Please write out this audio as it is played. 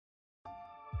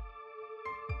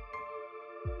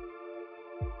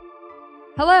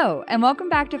Hello, and welcome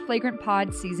back to Flagrant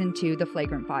Pod Season 2, The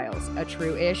Flagrant Files, a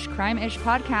true-ish, crime-ish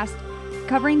podcast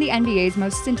covering the NBA's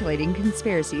most scintillating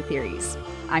conspiracy theories.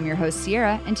 I'm your host,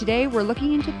 Sierra, and today we're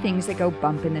looking into things that go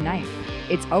bump in the night.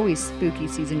 It's always spooky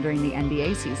season during the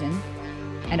NBA season,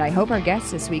 and I hope our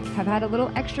guests this week have had a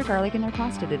little extra garlic in their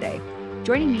pasta today.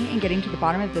 Joining me in getting to the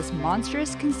bottom of this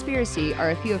monstrous conspiracy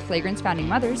are a few of Flagrant's founding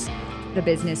mothers, the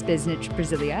business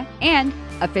Brasilia, and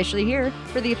officially here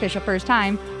for the official first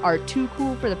time, our Too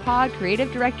Cool for the Pod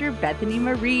creative director, Bethany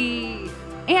Marie.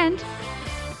 And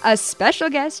a special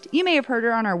guest, you may have heard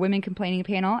her on our Women Complaining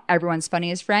panel, everyone's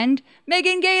funniest friend,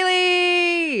 Megan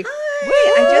Gailey.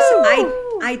 Hi.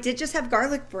 I did just have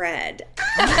garlic bread,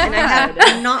 and I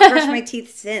have not brushed my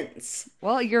teeth since.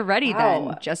 Well, you're ready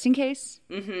then, just in case.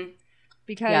 Mm-hmm.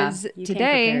 Because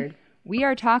today we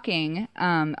are talking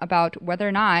about whether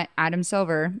or not Adam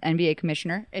Silver, NBA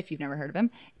commissioner, if you've never heard of him,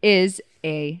 is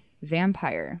a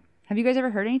vampire. Have you guys ever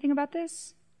heard anything about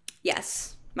this?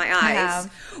 Yes, my eyes.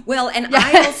 Well, and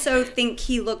I also think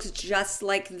he looks just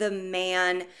like the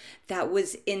man that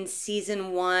was in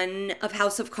season 1 of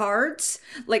House of Cards,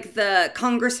 like the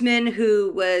congressman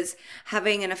who was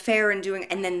having an affair and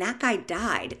then that guy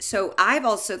died. So I've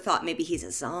also thought maybe he's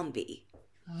a zombie.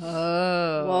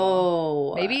 Oh.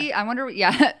 Whoa. Maybe, I wonder,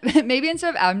 maybe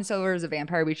instead of Adam Silver as a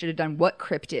vampire, we should have done what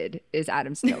cryptid is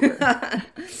Adam Silver.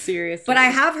 Seriously. But I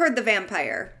have heard the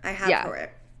vampire. I have heard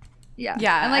it. Yeah.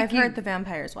 Yeah, and I've heard the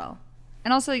vampire as well.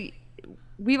 And also,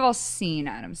 we've all seen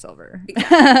Adam Silver.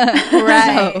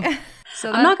 Right.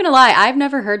 So I'm not going to lie. I've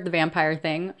never heard the vampire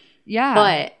thing. Yeah.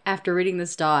 But after reading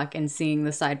this doc and seeing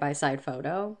the side-by-side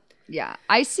photo. Yeah.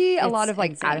 I see a lot of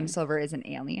like insane. Adam Silver as an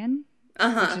alien.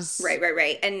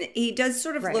 Right. And he does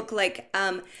sort of look like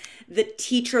the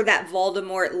teacher that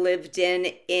Voldemort lived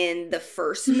in the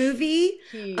first movie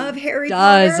of Harry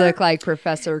Potter. Does look like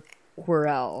Professor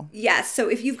Quirrell. Yes. So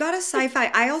if you've got a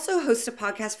sci-fi, I also host a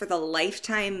podcast for the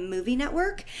Lifetime Movie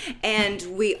Network, and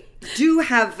we do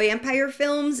have vampire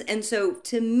films. And so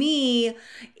to me,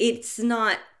 it's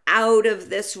not out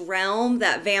of this realm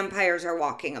that vampires are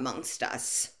walking amongst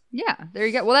us. Yeah, there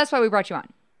you go. Well, that's why we brought you on.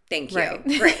 Thank you.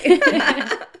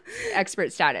 Right.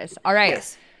 Expert status. All right.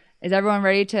 Yes. Is everyone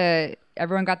ready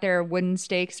everyone got their wooden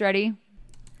stakes ready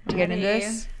to get into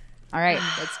this? All right,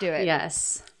 let's do it.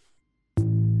 Yes.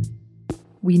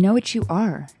 We know what you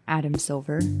are, Adam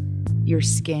Silver. Your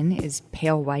skin is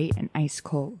pale white and ice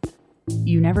cold.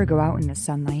 You never go out in the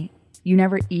sunlight. You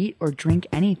never eat or drink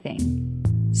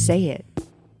anything. Say it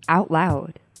out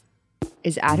loud.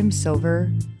 Is Adam Silver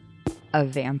a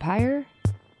vampire?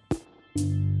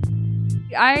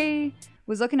 I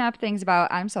was looking up things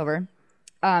about Adam Silver.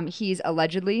 He's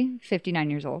allegedly 59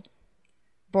 years old,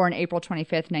 born April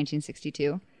 25th,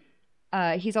 1962.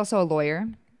 He's also a lawyer.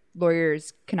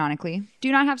 Lawyers, canonically,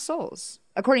 do not have souls,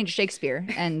 according to Shakespeare.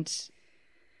 And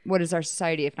what is our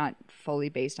society if not fully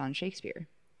based on Shakespeare?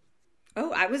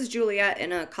 Oh, I was Juliet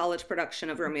in a college production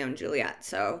of Romeo and Juliet,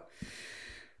 so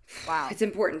wow, it's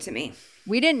important to me.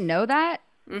 We didn't know that.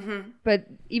 Mm-hmm. But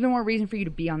even more reason for you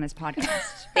to be on this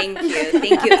podcast. Thank you.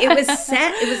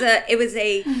 It was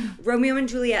a Romeo and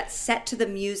Juliet set to the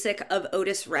music of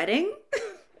Otis Redding.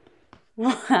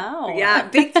 Wow. Yeah,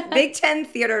 Big Ten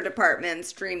theater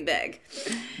departments dream big.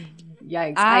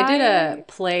 Yikes. I did a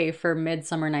play for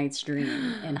Midsummer Night's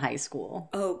Dream in high school.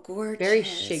 Oh,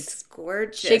 gorgeous. Very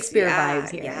gorgeous. Shakespeare vibes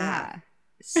here. Yeah.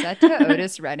 Set to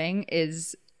Otis Redding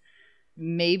is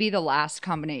maybe the last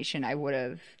combination I would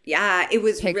have. Yeah, it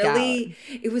was really,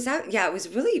 out. it was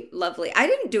really lovely. I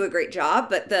didn't do a great job,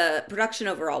 but the production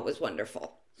overall was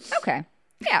wonderful. Okay.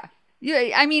 Yeah.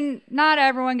 I mean, not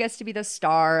everyone gets to be the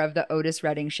star of the Otis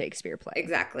Redding Shakespeare play.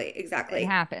 Exactly. It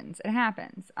happens.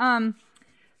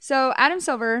 So Adam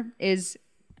Silver is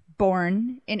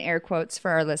born, in air quotes for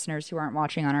our listeners who aren't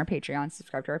watching on our Patreon,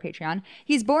 subscribe to our Patreon.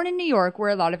 He's born in New York, where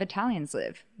a lot of Italians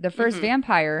live. The first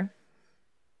vampire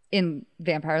in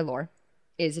vampire lore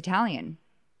is Italian.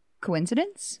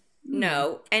 Coincidence?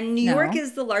 No. And New York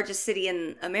is the largest city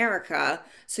in America,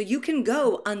 so you can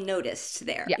go unnoticed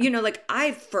there. Yeah. You know, like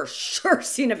I've for sure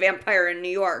seen a vampire in New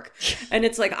York, and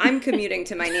it's like I'm commuting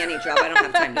to my nanny job. I don't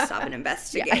have time to stop and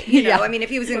investigate. You know, I mean, if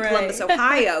he was in Columbus,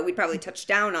 Ohio, we'd probably touch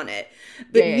down on it.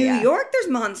 But New York, there's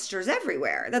monsters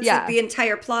everywhere. That's like the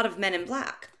entire plot of Men in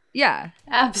Black. Yeah.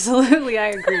 Absolutely.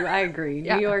 I agree.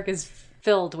 New York is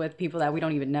filled with people that we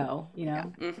don't even know, you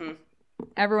know? Yeah. Mm-hmm.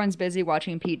 Everyone's busy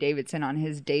watching Pete Davidson on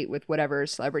his date with whatever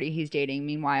celebrity he's dating.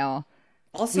 Meanwhile,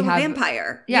 also a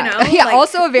vampire. Yeah, you know? yeah,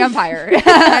 also a vampire.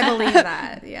 I believe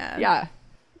that. Yeah.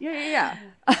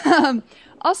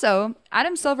 Also,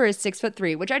 Adam Silver is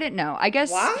 6'3", which I didn't know. I guess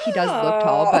he does look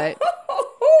tall, but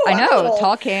I know,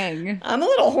 tall king. I'm a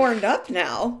little horned up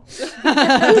now. Well,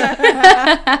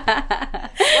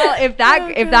 if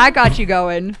that got you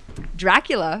going,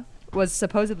 Dracula was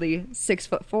supposedly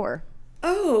 6'4".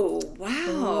 Oh,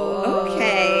 wow.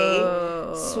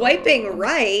 Okay. Swiping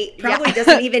right probably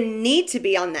doesn't even need to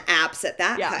be on the apps at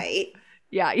that height.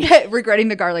 Yeah. Regretting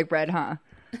the garlic bread, huh?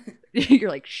 You're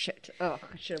like, shit. Oh,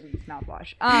 I should have used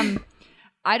mouthwash.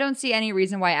 I don't see any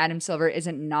reason why Adam Silver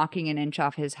isn't knocking an inch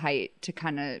off his height to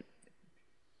kind of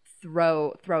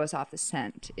throw us off the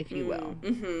scent, if you will.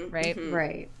 Right? Mm-hmm.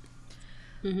 Right.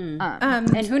 Mm-hmm.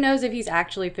 And who knows if he's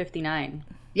actually 59.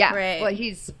 Yeah. Right. Well,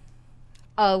 he's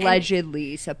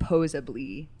allegedly,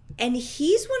 supposedly. And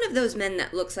he's one of those men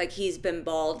that looks like he's been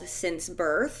bald since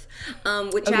birth,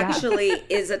 which actually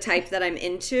is a type that I'm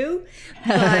into.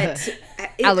 But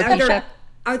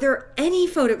are there any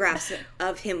photographs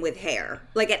of him with hair?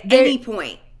 Like at any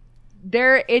point?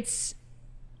 It's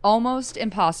almost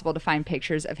impossible to find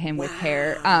pictures of him with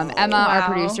hair. Emma, our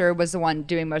producer, was the one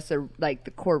doing most of the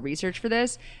core research for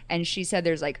this, and she said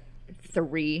there's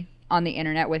 3 on the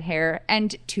internet with hair,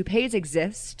 and toupees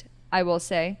exist, I will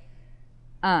say.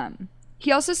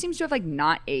 He also seems to have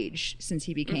not aged since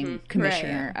he became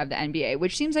commissioner of the NBA,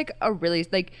 which seems like a really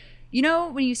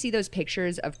when you see those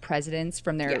pictures of presidents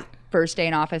from their first day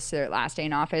in office to their last day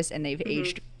in office and they've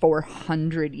aged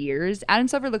 400 years. Adam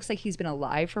Silver looks like he's been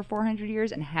alive for 400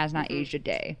 years and has not aged a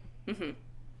day.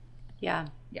 Yeah,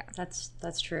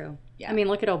 that's true. Yeah. I mean,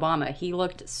 look at Obama. He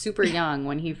looked super young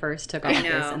when he first took office,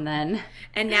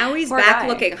 and now he's back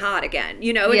looking hot again.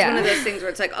 It's one of those things where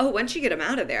it's like, oh, once you get him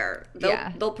out of there,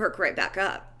 they'll perk right back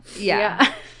up.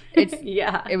 Yeah.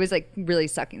 It was really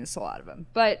sucking the soul out of him.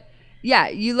 But yeah,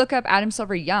 you look up Adam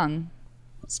Silver young,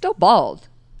 still bald.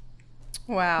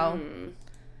 Wow.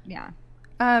 Yeah.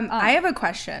 I have a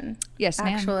question. Yes,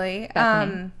 ma'am.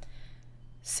 Actually.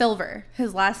 Silver,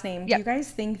 his last name. Do you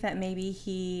guys think that maybe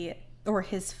he or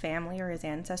his family or his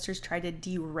ancestors tried to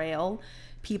derail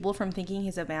people from thinking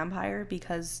he's a vampire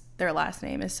because their last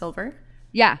name is Silver?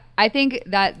 Yeah, I think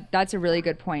that's a really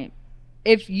good point.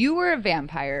 If you were a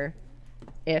vampire,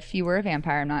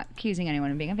 I'm not accusing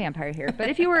anyone of being a vampire here, but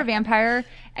if you were a vampire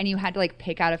and you had to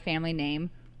pick out a family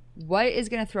name, what is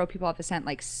going to throw people off the scent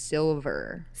like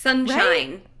Silver? Sunshine.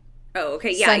 Right? Oh,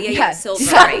 okay. Yeah. Silver.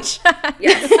 Sunshine. Right.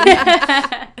 Yes.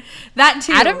 That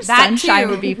too. Adam Sunshine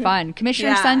would be fun.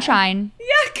 Commissioner Sunshine.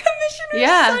 Yeah, Commissioner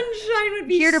Sunshine would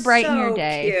be here to brighten your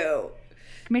day. Cute.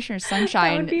 Commissioner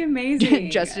Sunshine. That would be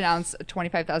amazing. Just announced a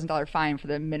 $25,000 fine for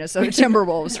the Minnesota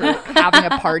Timberwolves for having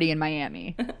a party in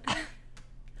Miami.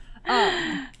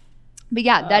 But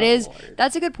yeah,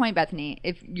 that's a good point, Bethany.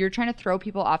 If you're trying to throw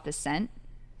people off the scent,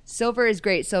 Silver is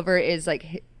great. Silver is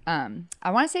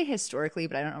I want to say historically,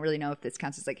 but I don't really know if this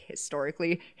counts as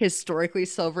historically. Historically,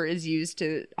 Silver is used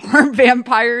to harm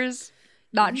vampires.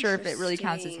 Not sure if it really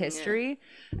counts as history.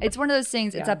 It's one of those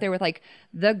things. It's up there with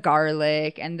the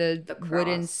garlic and the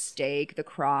wooden stake, the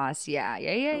cross. Yeah.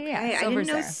 Okay, I didn't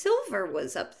know Silver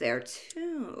was up there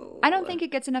too. I don't think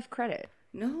it gets enough credit.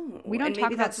 No, we don't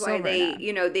talk about Silver. Maybe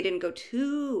that's why they didn't go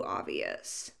too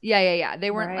obvious. Yeah.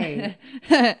 They weren't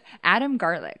Adam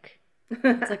Garlic.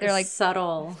 It's they're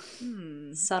subtle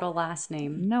last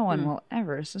name. No one will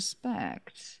ever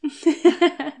suspect.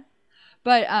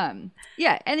 But and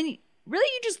then really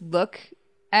you just look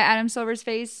at Adam Silver's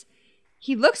face.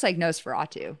 He looks like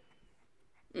Nosferatu.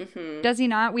 Does he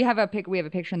not? We have a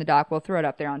picture in the doc. We'll throw it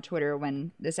up there on Twitter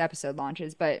when this episode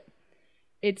launches. But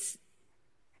it's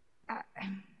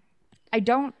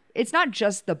it's not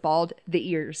just the bald, the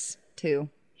ears too.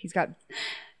 He's got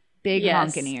big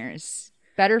honking ears.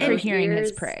 Better for hearing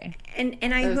his prey. And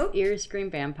I hope ears scream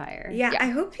vampire. Yeah, I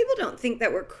hope people don't think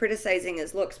that we're criticizing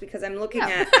his looks because I'm looking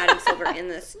at Adam Silver in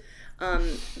this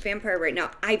vampire right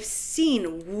now. I've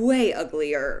seen way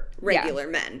uglier regular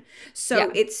men.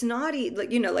 So it's not I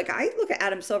look at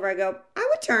Adam Silver, I go, I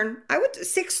would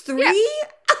 6'3". Yeah.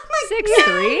 Oh my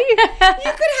 6'3". God.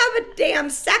 You could have a damn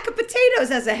sack of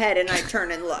potatoes as a head and I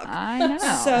turn and look. I know.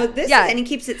 So and he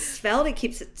keeps it svelte, he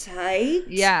keeps it tight.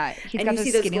 Yeah. He's got you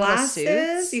see those glasses,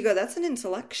 suits. you go, that's an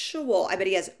intellectual. I bet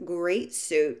he has great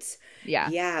suits. Yeah.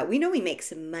 Yeah, we know he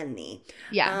makes money.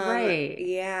 Yeah. Right.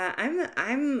 Yeah,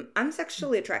 I'm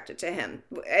sexually attracted to him.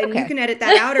 And you can edit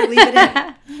that out or leave it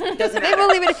in. Doesn't matter. We'll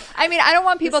leave it. I mean, I don't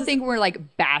want people to think we're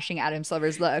bashing Adam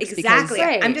Silver's looks. Exactly.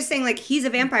 Because, I'm just saying he's a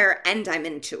vampire and I'm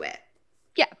into it.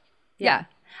 Yeah.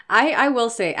 I will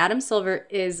say Adam Silver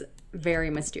is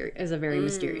very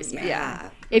mysterious man.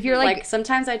 Yeah. If you're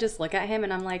sometimes I just look at him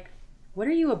and I'm like, what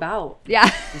are you about? Yeah.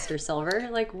 Mr. Silver?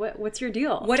 What's your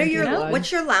deal? What's your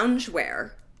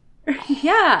loungewear?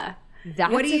 Yeah.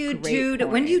 What do you do?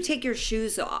 When do you take your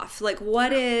shoes off? Like,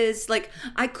 what is, like,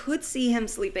 I could see him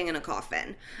sleeping in a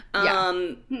coffin.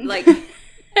 Like,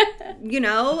 you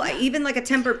know, even like a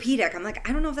Tempur-Pedic. I'm like,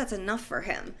 I don't know if that's enough for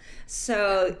him.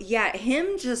 So, yeah,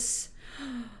 him just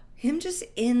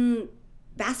in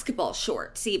basketball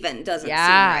shorts even doesn't seem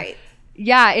right.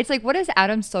 Yeah, it's like, what does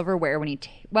Adam Silver wear when he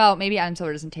well, maybe Adam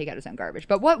Silver doesn't take out his own garbage,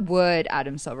 but what would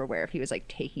Adam Silver wear if he was like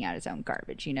taking out his own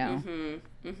garbage, you know?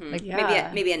 Like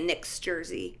maybe a Knicks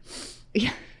jersey.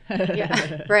 Yeah,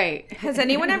 right. Has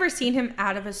anyone ever seen him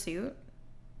out of a suit?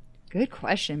 Good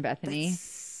question, Bethany.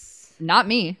 Not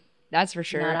me, that's for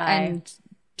sure. And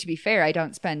to be fair, I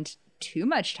don't spend too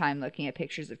much time looking at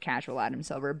pictures of casual Adam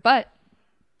Silver, but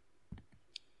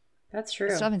that's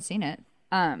true. I still haven't seen it.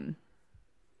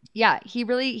 Yeah, he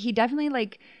definitely,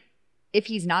 like, if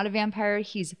he's not a vampire,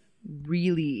 he's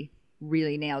really,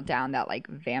 really nailed down that, like,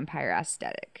 vampire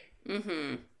aesthetic.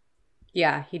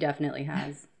 Yeah, he definitely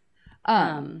has.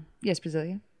 Yes,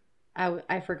 Brasilia?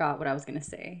 I forgot what I was going to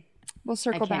say. We'll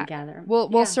circle back. Gather.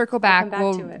 We'll circle back.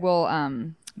 We'll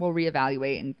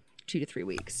reevaluate in 2 to 3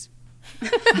 weeks.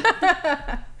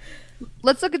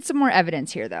 Let's look at some more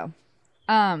evidence here, though.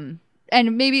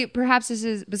 And maybe perhaps this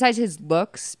is, besides his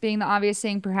looks being the obvious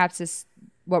thing, perhaps this,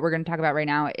 what we're going to talk about right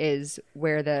now, is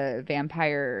where the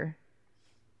vampire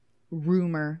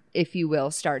rumor, if you will,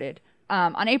 started.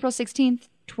 On April 16th,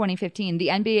 2015, the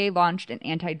NBA launched an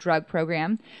anti-drug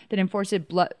program that enforced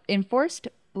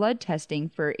blood testing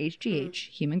for HGH,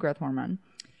 human growth hormone.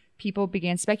 People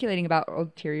began speculating about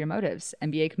ulterior motives.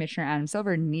 NBA Commissioner Adam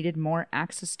Silver needed more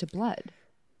access to blood.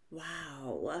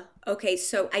 Wow. Okay,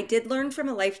 so I did learn from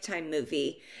a Lifetime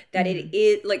movie that it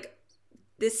is, like,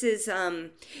 this is,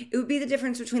 it would be the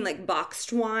difference between, like,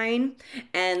 boxed wine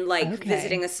and, like,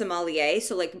 visiting a sommelier.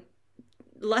 So, like,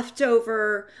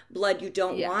 leftover blood you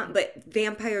don't want, but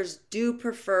vampires do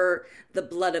prefer the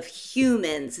blood of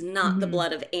humans, not the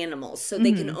blood of animals. So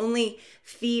they can only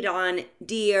feed on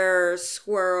deer,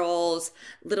 squirrels,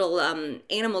 little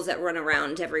animals that run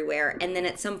around everywhere. And then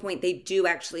at some point they do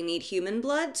actually need human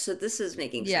blood. So this is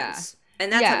making sense.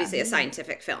 And that's obviously a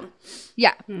scientific film.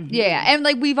 Yeah. Yeah. And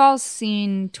like, we've all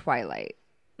seen Twilight.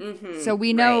 So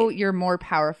we know you're more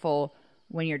powerful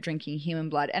when you're drinking human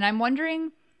blood. And I'm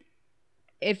wondering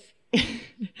if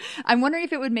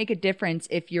it would make a difference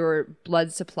if your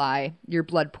blood supply, your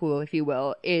blood pool, if you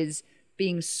will, is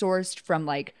being sourced from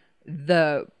like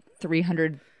the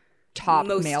 300 top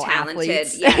most male talented,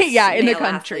 athletes in the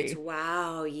country. Athletes.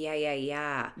 Wow.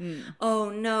 Yeah. Oh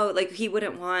no, like he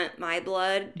wouldn't want my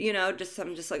blood, you know, just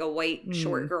like a white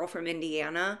short girl from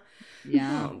Indiana.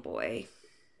 Yeah. Oh boy.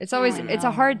 It's always it's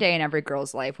a hard day in every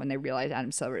girl's life when they realize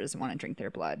Adam Silver doesn't want to drink their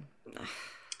blood.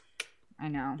 I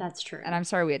know. That's true. And I'm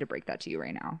sorry we had to break that to you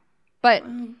right now. But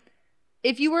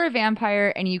if you were a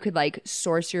vampire and you could like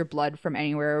source your blood from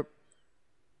anywhere,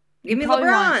 give me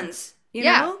LeBron's. You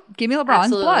know? Give me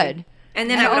LeBron's blood. And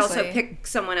then I would also pick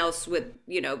someone else with,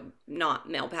 you know, not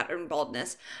male pattern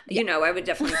baldness. You know, I would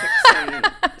definitely pick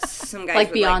some guys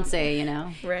like with Beyonce, like, you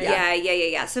know. Right.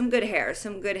 Yeah. Some good hair.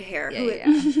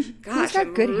 Gosh,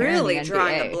 I'm really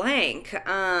drawing a blank.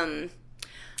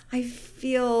 I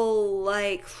feel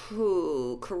like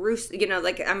Caruso, you know,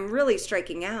 like I'm really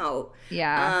striking out.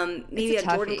 Yeah. Maybe a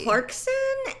Jordan Clarkson,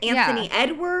 Anthony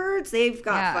Edwards. They've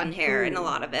got fun hair in a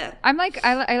lot of it. I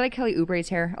like Kelly Oubre's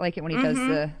hair. I like it when he does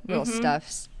the little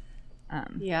stuffs.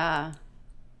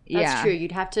 That's true.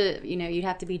 You'd have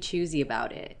to be choosy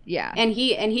about it. Yeah. And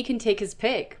he can take his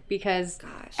pick because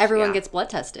everyone gets blood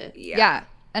tested. Yeah.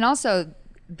 And also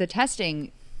the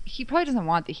testing, he probably doesn't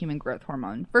want the human growth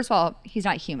hormone. First of all, he's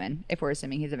not human if we're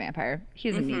assuming he's a vampire. He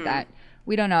doesn't need that.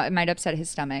 We don't know. It might upset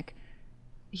his stomach.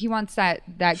 He wants that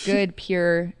good,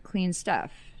 pure, clean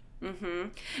stuff.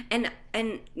 And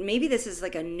maybe this is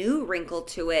like a new wrinkle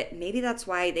to it. Maybe that's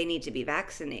why they need to be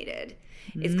vaccinated.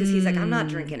 It's because he's like, I'm not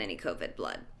drinking any COVID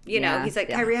blood. You know, he's like,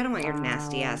 Kyrie, I don't want your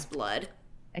nasty ass blood.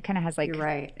 It kind of has like, you're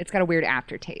right. It's got a weird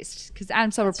aftertaste. Because Adam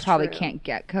Silver probably can't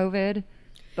get COVID,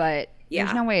 but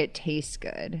there's no way it tastes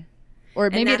good. Or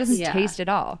maybe it doesn't taste at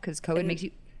all because COVID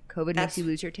makes you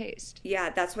lose your taste.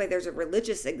 Yeah, that's why there's a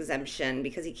religious exemption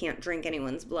because he can't drink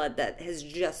anyone's blood that has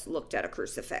just looked at a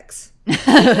crucifix.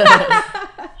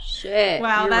 Shit.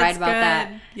 Wow, you're that's right about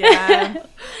that. Yeah.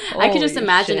 I could just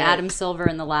imagine Adam Silver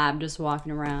in the lab just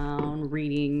walking around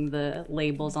reading the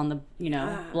labels on the,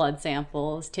 blood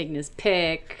samples, taking his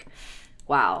pick.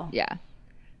 Wow. Yeah.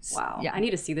 Wow. Yeah. I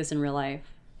need to see this in real life.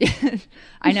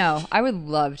 I know. I would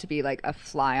love to be like a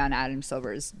fly on Adam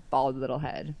Silver's bald little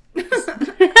head.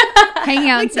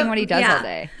 Hanging out and seeing what he does all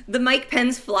day. The Mike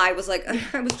Pence fly was like,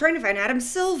 I was trying to find Adam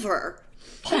Silver.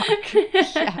 Fuck.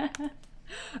 Yeah.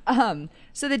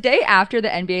 So the day after the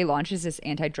NBA launches this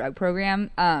anti-drug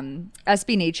program,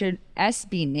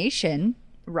 SB Nation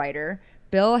writer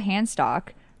Bill Hanstock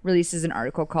releases an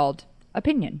article called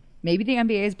Opinion. Maybe the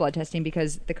NBA is blood testing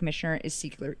because the commissioner is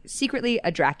secretly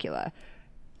a Dracula.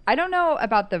 I don't know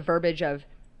about the verbiage of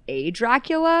a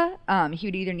Dracula. He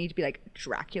would either need to be like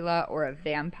Dracula or a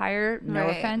vampire. No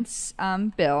offense,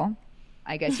 Bill.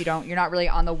 I guess you're not really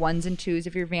on the ones and twos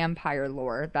of your vampire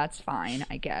lore. That's fine,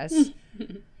 I guess.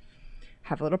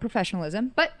 Have a little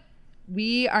professionalism. But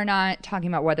we are not talking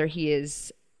about whether he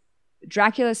is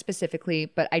Dracula specifically,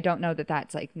 but I don't know that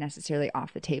that's like necessarily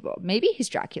off the table. Maybe he's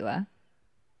Dracula.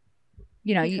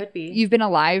 You know, you've been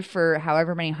alive for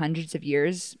however many hundreds of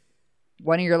years.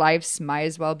 One of your lives might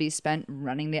as well be spent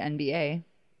running the NBA.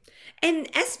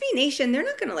 And SB Nation, they're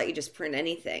not going to let you just print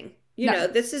anything. You know,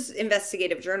 this is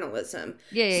investigative journalism.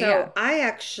 So I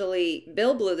actually,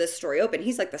 Bill blew this story open.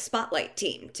 He's like the Spotlight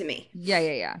team to me.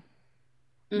 Yeah.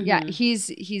 Yeah,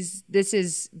 this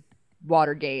is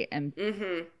Watergate, and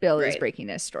Bill is breaking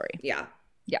this story. Yeah.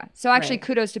 So actually,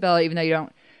 kudos to Bill, even though you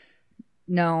don't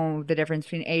know the difference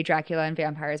between a Dracula and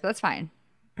vampires, but that's fine.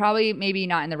 Probably maybe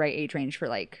not in the right age range for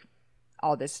like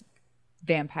all this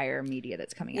vampire media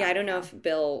that's coming out. Yeah, I don't know if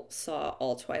Bill saw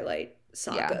all Twilight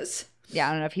sagas. Yeah,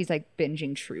 I don't know if he's like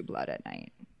binging True Blood at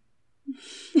night.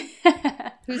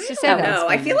 Who's to say that? No,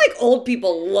 I feel like old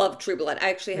people love True Blood. I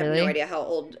actually have no idea how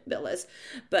old Bill is.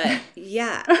 But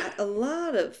yeah, a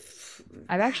lot of...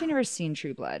 I've actually never seen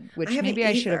True Blood, which maybe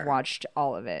I should have watched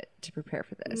all of it to prepare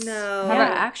for this. No.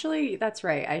 Actually, that's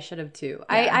right. I should have too.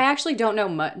 Yeah. I actually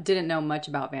didn't know much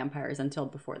about vampires until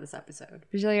before this episode.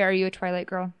 Julia, are you a Twilight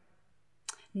girl?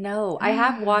 No, I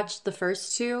have watched the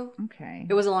first two. Okay.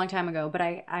 It was a long time ago, but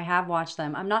I have watched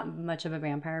them. I'm not much of a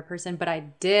vampire person, but I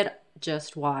did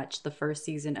just watch the first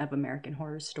season of American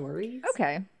Horror Stories.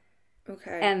 Okay.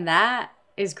 And that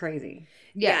is crazy.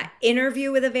 Yeah.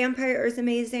 Interview with a Vampire is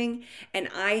amazing. And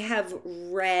I have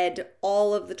read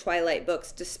all of the Twilight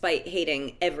books despite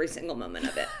hating every single moment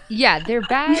of it. Yeah, they're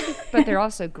bad, but they're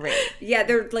also great. Yeah,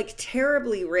 they're like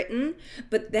terribly written.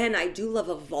 But then I do love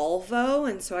a Volvo.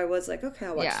 And so I was like, okay,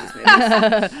 I'll watch these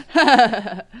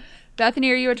movies.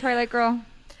 Bethany, are you a Twilight girl?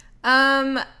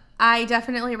 I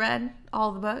definitely read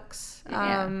all the books.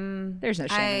 There's no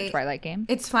shame in the Twilight game.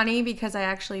 It's funny because I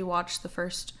actually watched the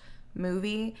first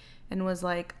movie and was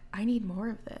like, I need more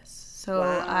of this. So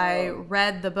I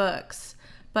read the books,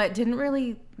 but didn't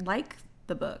really like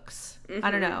the books.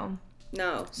 I don't know.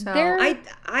 No. So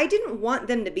I didn't want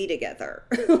them to be together.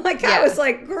 I was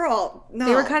like, girl, no.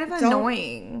 They were kind of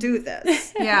annoying. Do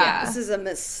this. This is a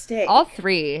mistake. All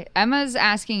three. Emma's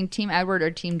asking Team Edward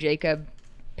or Team Jacob.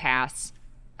 Pass.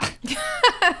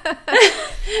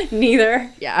 Neither.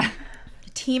 Yeah.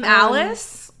 Team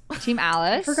Alice? Team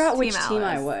Alice. I forgot which team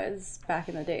I was back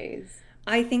in the days.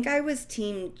 I think I was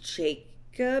Team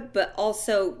Jacob, but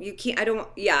also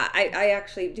I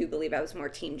actually do believe I was more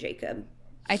Team Jacob.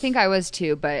 I think I was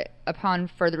too, but upon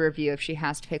further review, if she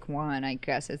has to pick one, I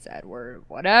guess it's Edward.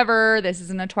 Whatever. This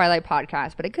isn't a Twilight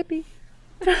podcast, but it could be.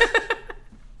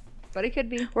 But it could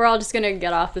be. We're all just going to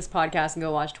get off this podcast and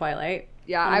go watch Twilight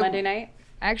on Monday night.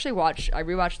 I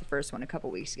rewatched the first one a couple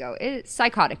weeks ago. It's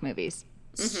psychotic movies.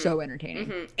 So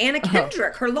entertaining. Anna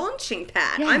Kendrick, her launching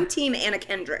pad. Yeah. I'm Team Anna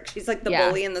Kendrick. She's like the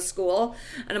bully in the school.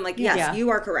 And I'm like, yes, you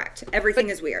are correct. Everything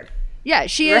is weird. Yeah,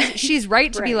 she is. She's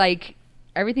right to be like,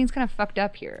 everything's kind of fucked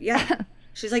up here. Yeah.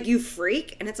 She's like, you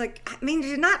freak. And it's like, I mean,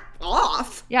 you're not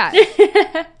off. Yeah.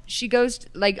 She goes,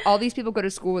 like, all these people go to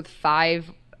school with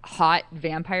 5 hot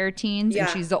vampire teens. And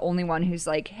she's the only one who's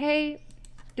like, hey,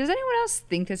 does anyone else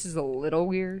think this is a little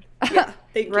weird? Yeah.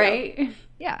 Right?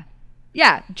 Yeah.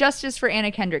 Yeah, justice for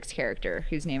Anna Kendrick's character,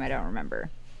 whose name I don't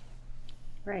remember.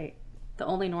 Right. The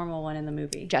only normal one in the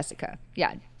movie. Jessica.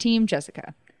 Yeah, Team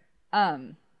Jessica.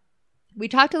 We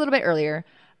talked a little bit earlier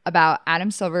about Adam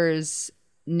Silver's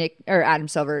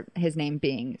his name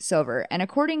being Silver. And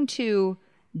according to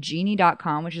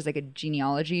Genie.com, which is like a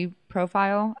genealogy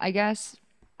profile, I guess,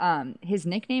 his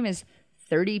nickname is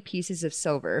 30 Pieces of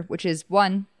Silver, which is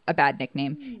 1, a bad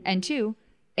nickname, and 2,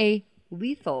 a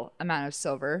lethal amount of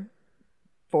silver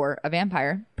for a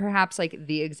vampire. Perhaps like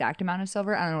the exact amount of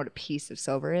silver. I don't know what a piece of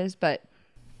silver is, but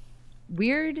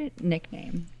weird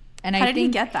nickname. And how did he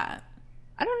get that?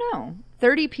 I don't know.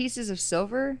 30 Pieces of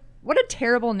Silver? What a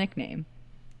terrible nickname.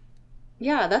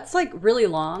 Yeah, that's like really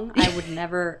long. I would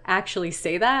never actually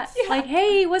say that. Yeah. Like,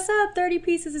 hey, what's up? 30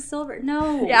 pieces of silver.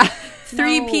 No. Yeah.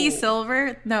 3p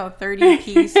silver? No,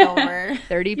 30p silver.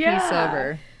 30p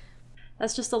silver.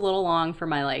 That's just a little long for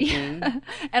my liking. Yeah.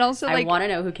 And also, like, I want to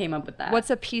know who came up with that. What's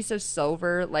a piece of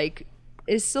silver? Like,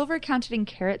 is silver counted in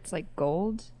carats like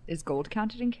gold? Is gold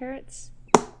counted in carats?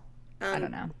 I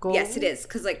don't know. Gold? Yes, it is.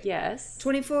 Because, like, yes.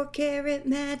 24 karat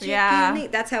magic. Yeah.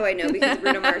 That's how I know, because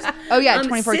Bruno Mars. Oh, yeah,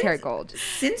 24 karat gold.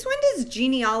 Since when does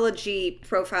genealogy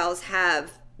profiles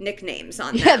have nicknames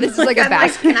on them? Yeah, this is like a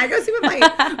basket. Can I go see what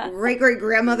my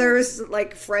great-great-grandmother's,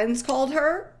 like, friends called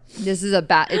her? This is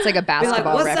it's like a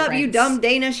basketball What's reference. up, you dumb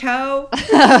Danish hoe?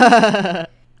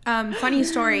 Funny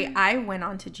story. I went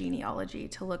on to genealogy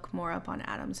to look more up on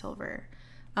Adam Silver.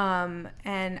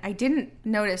 And I didn't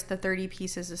notice the 30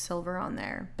 pieces of silver on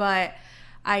there, but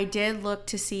I did look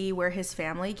to see where his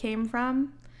family came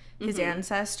from, his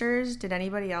ancestors. Did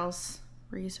anybody else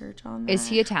research on that? Is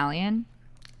he Italian?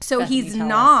 So he's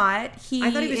not.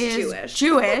 I thought he was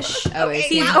Jewish. Oh, is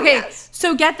he? Okay, yes.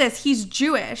 So get this. He's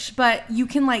Jewish, but you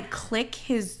can like click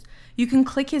his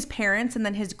parents and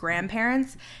then his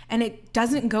grandparents, and it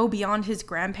doesn't go beyond his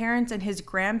grandparents, and his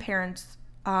grandparents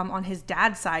on his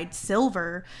dad's side,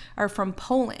 Silver, are from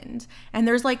Poland. And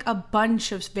there's like a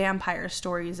bunch of vampire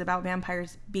stories about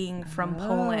vampires being from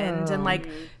Poland, and like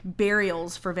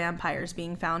burials for vampires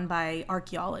being found by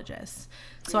archaeologists.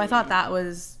 So I thought that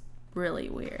was really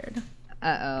weird.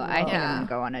 I think I'm gonna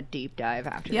go on a deep dive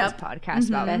after this podcast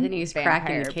about Bethany's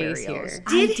cracking the case burials. here.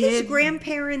 Did his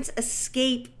grandparents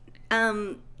escape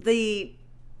the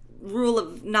rule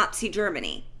of Nazi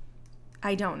Germany?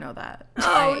 I don't know that.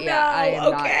 Oh, no. I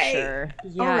am not Okay. sure.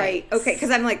 All right. Okay. Because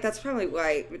I'm like, that's probably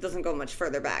why it doesn't go much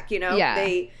further back, you know? Yeah.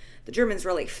 The Germans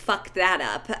really fucked that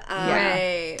up.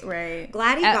 Right.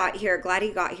 Glad he got here. Glad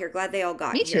they all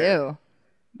got Me here.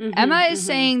 too. Emma is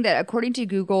saying that according to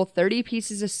Google, 30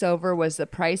 pieces of silver was the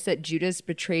price that Judas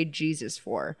betrayed Jesus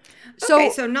for.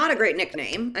 So not a great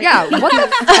nickname. Yeah, what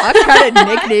the fuck kind of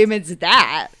nickname is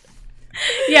that?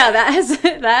 Yeah,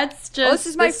 that's just. This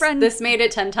is my friend. This made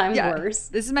it 10 times worse.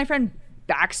 This is my friend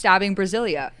backstabbing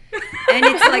Brasilia. And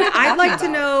it's like, I'd like to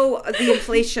know the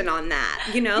inflation on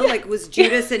that. You know, like, was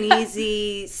Judas an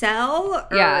easy sell?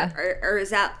 Or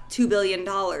is that $2 billion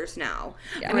now?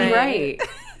 Yeah. I mean, Right.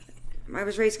 I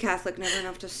was raised Catholic, never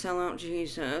enough to sell out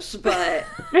Jesus, but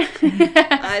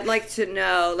I'd like to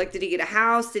know, like, did he get a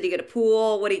house? Did he get a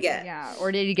pool? What did he get? Yeah, or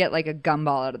did he get like a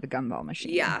gumball out of the gumball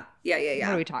machine? Yeah. What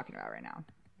are we talking about right now?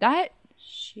 That,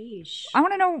 Sheesh. I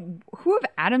want to know who of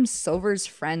Adam Silver's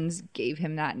friends gave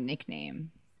him that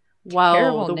nickname. Wow.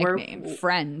 Terrible nickname.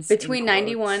 Friends. Between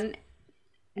 $91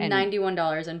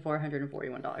 and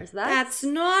 $41 That's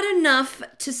not enough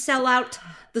to sell out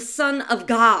the Son of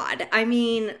God. I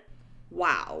mean,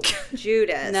 wow.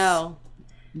 Judas. No.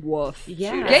 Woof.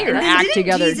 Yeah. Get your act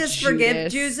together, Jesus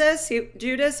forgive Judas?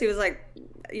 He was like,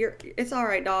 it's all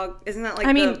right, dog. Isn't that like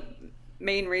the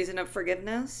main reason of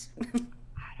forgiveness?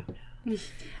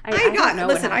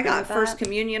 I got first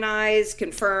communion eyes,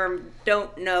 confirmed,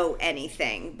 don't know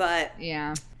anything, but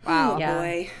yeah. Wow.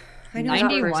 Boy. I know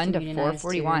 91 to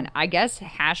 441. I guess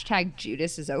hashtag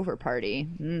Judas is over party.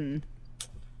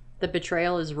 The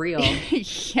betrayal is real.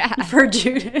 Yeah. For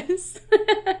Judas.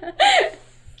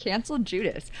 Cancel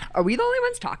Judas. Are we the only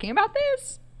ones talking about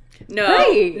this? No,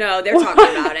 right. No, they're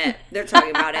talking about it. They're talking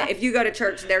about it. If you go to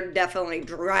church, they're definitely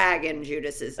dragging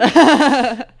Judas's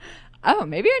name. Oh,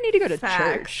 maybe I need to go to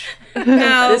church.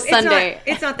 No, this Sunday.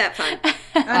 It's not that fun.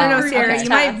 I don't know, Sarah. Okay. You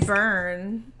might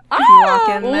burn if you walk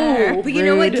in there. But you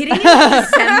know what? Getting into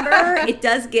December, it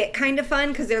does get kind of fun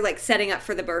because they're like setting up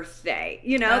for the birthday.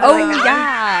 You know? Oh, like,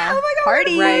 yeah. Oh my God.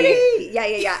 Party. Right.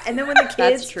 Yeah. And then when the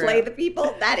kids play the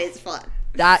people, that is fun.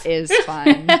 That is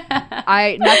fun.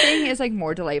 Nothing is like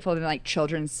more delightful than like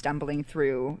children stumbling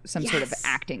through some sort of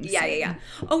acting scene. Yeah.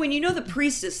 Oh, and you know the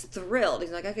priest is thrilled.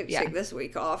 He's like, I could take this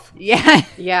week off. Yeah.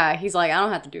 Yeah, he's like, I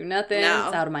don't have to do nothing. No.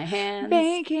 It's out of my hands.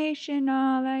 Vacation,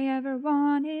 all I ever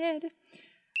wanted.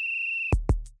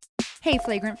 Hey,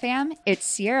 Flagrant fam. It's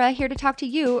Sierra here to talk to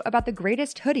you about the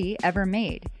greatest hoodie ever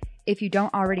made. If you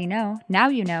don't already know, now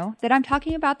you know that I'm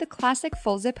talking about the classic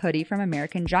full zip hoodie from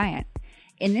American Giant.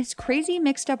 In this crazy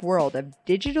mixed up world of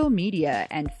digital media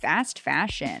and fast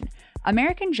fashion,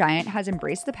 American Giant has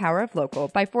embraced the power of local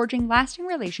by forging lasting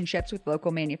relationships with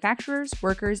local manufacturers,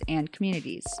 workers, and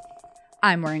communities.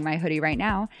 I'm wearing my hoodie right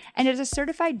now, and as a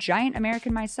certified Giant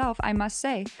American myself, I must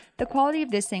say, the quality of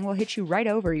this thing will hit you right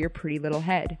over your pretty little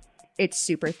head. It's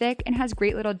super thick and has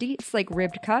great little deets like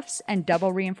ribbed cuffs and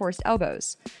double reinforced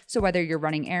elbows, so whether you're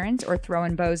running errands or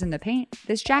throwing bows in the paint,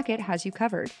 this jacket has you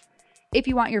covered. If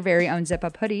you want your very own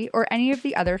zip-up hoodie or any of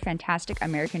the other fantastic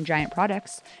American Giant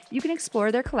products, you can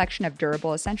explore their collection of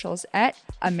durable essentials at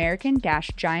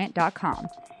american-giant.com.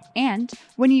 And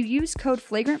when you use code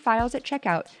FlagrantFiles at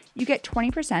checkout, you get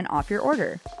 20% off your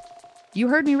order. You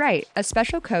heard me right, a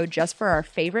special code just for our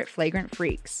favorite Flagrant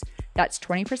freaks. That's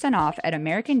 20% off at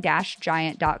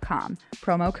american-giant.com.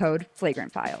 Promo code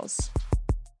FlagrantFiles.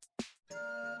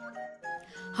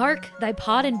 Hark, thy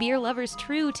pod and beer lovers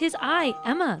true, 'tis I,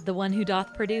 Emma, the one who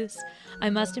doth produce. I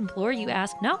must implore you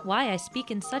ask not why I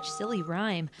speak in such silly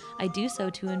rhyme. I do so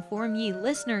to inform ye,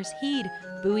 listeners, heed,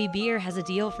 Bowie Beer has a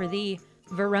deal for thee.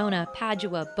 Verona,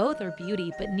 Padua, both are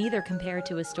beauty, but neither compare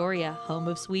to Astoria, home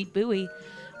of sweet Bowie.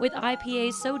 With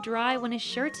IPAs so dry, one is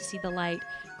sure to see the light.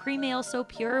 Cream ale so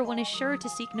pure, one is sure to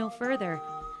seek no further.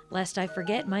 Lest I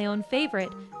forget my own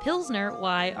favorite, Pilsner,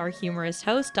 why, our humorous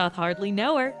host doth hardly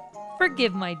know her.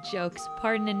 Forgive my jokes,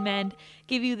 pardon and mend.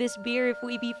 Give you this beer if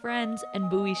we be friends,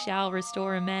 and Bowie shall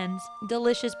restore amends.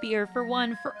 Delicious beer for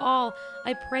one, for all.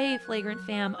 I pray, flagrant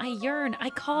fam, I yearn,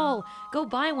 I call. Go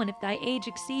buy one if thy age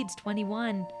exceeds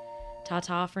 21.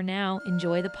 Ta-ta for now,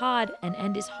 enjoy the pod. An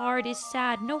end is hard, is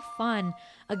sad, no fun.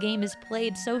 A game is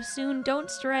played so soon,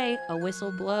 don't stray. A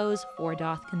whistle blows, four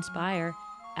doth conspire.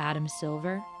 Adam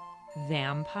Silver,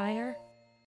 vampire?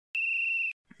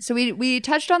 So we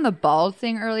touched on the bald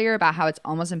thing earlier about how it's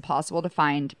almost impossible to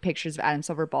find pictures of Adam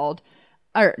Silver bald.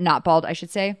 Or not bald, I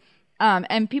should say.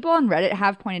 And people on Reddit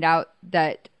have pointed out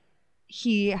that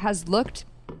he has looked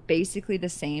basically the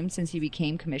same since he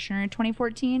became commissioner in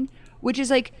 2014, which is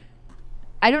like,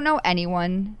 I don't know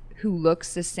anyone who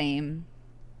looks the same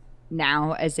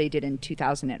now as they did in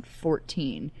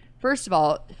 2014. First of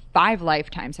all, 5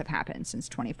 lifetimes have happened since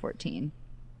 2014.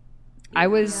 I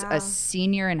was a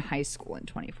senior in high school in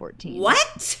 2014.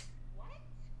 What?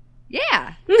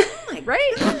 Yeah. Oh my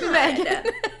right?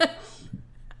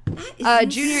 God.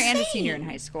 Junior and a senior in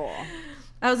high school.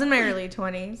 I was in my early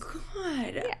 20s.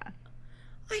 God. Yeah.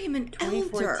 I am an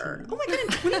elder. Oh my God, in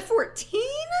 2014?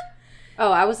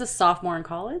 Oh, I was a sophomore in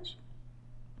college?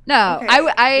 No,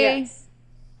 Okay. Yes.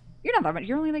 You're not that much.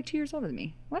 You're only like 2 years older than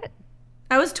me. What?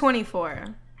 I was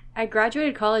 24. I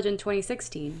graduated college in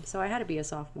 2016, so I had to be a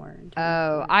sophomore.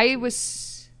 Oh, I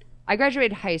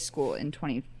graduated high school in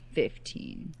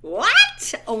 2015.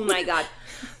 What? Oh my God.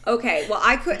 Okay, well,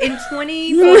 I could, in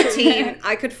 2014,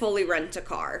 I could fully rent a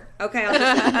car. Okay, I'll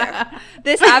just leave it there.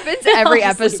 This happens every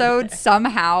episode.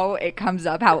 Somehow it comes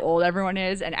up how old everyone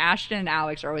is, and Ashton and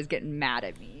Alex are always getting mad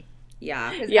at me.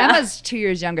 Yeah. Emma's 2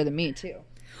 years younger than me, too.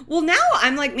 Well, now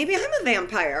I'm like, maybe I'm a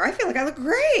vampire. I feel like I look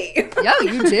great. Yo,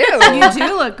 you do. You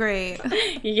do look great.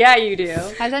 Yeah, you do.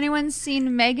 Has anyone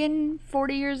seen Megan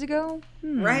 40 years ago?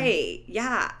 Right.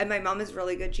 Yeah. And my mom has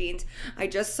really good genes. I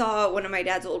just saw one of my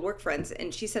dad's old work friends,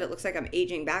 and she said it looks like I'm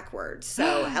aging backwards.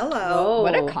 So, hello. Oh,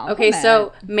 What a compliment. Okay,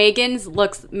 so Megan has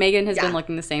been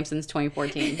looking the same since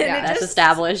 2014. Yeah, that's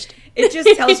established. It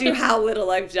just tells you how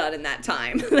little I've done in that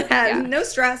time. No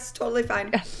stress. Totally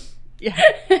fine. Yeah.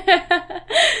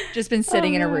 Just been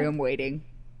sitting in a room waiting.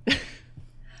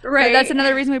 Right. But that's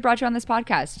another reason we brought you on this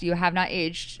podcast. You have not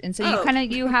aged. And so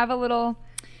you have a little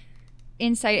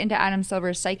insight into Adam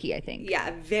Silver's psyche, I think.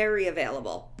 Yeah. Very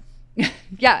available.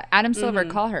 Yeah. Adam Silver,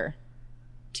 call her.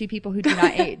 2 people who do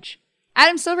not age.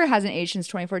 Adam Silver hasn't aged since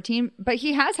 2014, but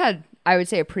he has had, I would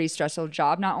say, a pretty stressful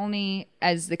job, not only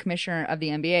as the commissioner of the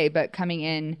NBA, but coming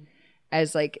in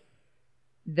as like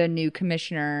the new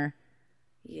commissioner.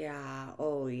 Yeah.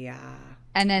 Oh, yeah.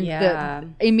 And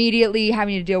then immediately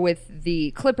having to deal with the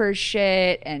Clippers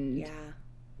shit and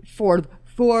for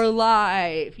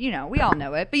life. You know, we all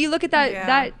know it. But you look at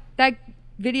that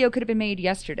video could have been made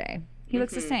yesterday. He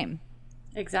looks the same.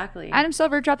 Exactly. Adam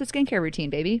Silver dropped the skincare routine,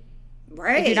 baby.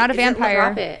 Right. If you're not a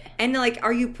vampire. And like,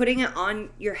 are you putting it on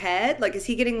your head? Like, is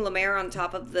he getting La Mer on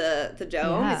top of the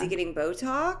dome? Yeah. Is he getting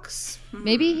Botox?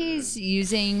 Maybe he's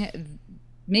using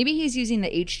the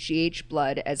HGH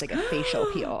blood as like a facial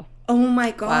peel. Oh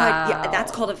my God. Wow. Yeah,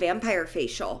 that's called a vampire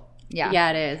facial. Yeah.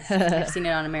 Yeah, it is. I've seen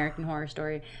it on American Horror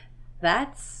Story.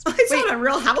 That's I saw it on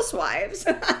Real Housewives. Isn't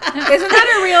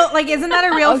that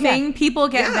a real thing? People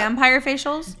get vampire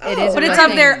facials? It is. But it's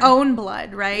of their own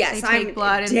blood, right? Yes, they take I'm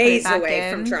blood and days put it back away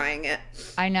in. from trying it.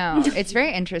 I know. It's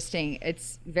very interesting.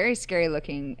 It's very scary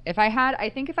looking. If I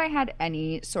had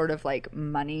any sort of like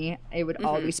money, it would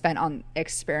all be spent on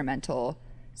experimental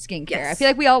skincare. Yes. I feel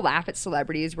like we all laugh at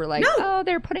celebrities. We're like, oh,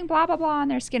 they're putting blah, blah, blah on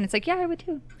their skin. It's like, yeah, I would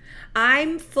too.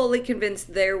 I'm fully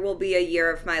convinced there will be a year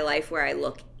of my life where I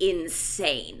look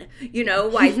insane. You know,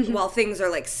 while things are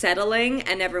like settling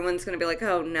and everyone's going to be like,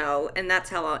 oh no. And that's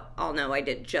how I'll know I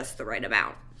did just the right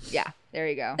amount. Yeah, there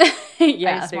you go.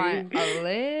 yeah. I just want a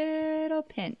little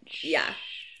pinch. Yeah.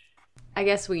 I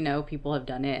guess we know people have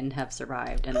done it and have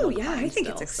survived. And I think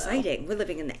it's exciting. So. We're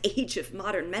living in the age of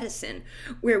modern medicine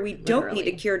where we don't need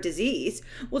to cure disease.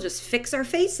 We'll just fix our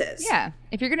faces. Yeah.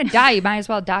 If you're going to die, you might as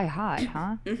well die hot,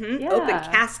 huh? Mm-hmm. Yeah. Open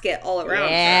casket all around.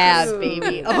 Yeah,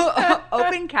 baby.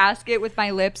 Open casket with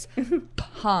my lips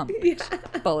pumped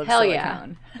full of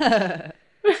silicone. Yeah.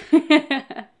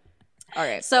 All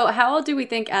right. So how old do we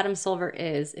think Adam Silver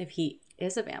is if he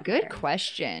is a vampire? Good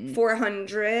question.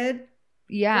 400.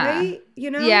 Yeah. Right?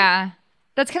 Yeah.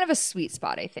 That's kind of a sweet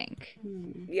spot, I think.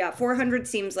 Yeah, 400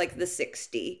 seems like the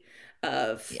 60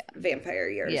 of vampire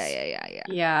years.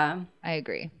 Yeah. I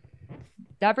agree.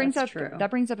 That brings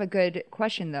up a good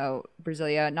question though,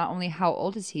 Brasilia. Not only how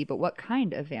old is he, but what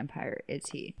kind of vampire is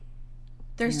he?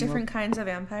 There's different kinds of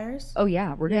vampires? Oh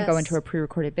yeah, we're going to go into a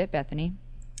pre-recorded bit, Bethany.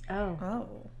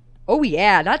 Oh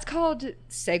yeah, that's called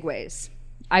segues.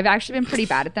 I've actually been pretty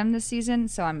bad at them this season,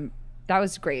 so that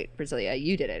was great, Brasilia.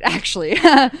 You did it, actually.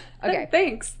 Okay.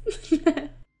 Thanks.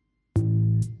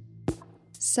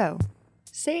 So,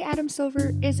 say Adam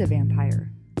Silver is a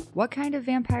vampire. What kind of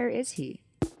vampire is he?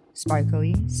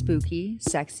 Sparkly, spooky,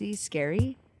 sexy,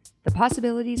 scary? The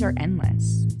possibilities are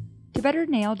endless. To better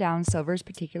nail down Silver's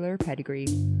particular pedigree,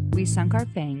 we sunk our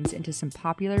fangs into some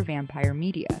popular vampire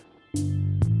media.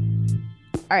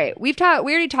 All right, we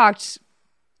already talked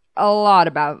a lot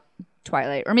about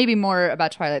Twilight, or maybe more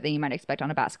about Twilight than you might expect on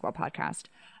a basketball podcast.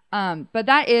 But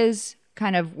that is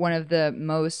kind of one of the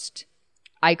most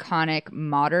iconic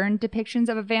modern depictions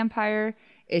of a vampire.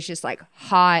 It's just like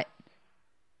hot,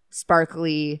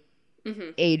 sparkly,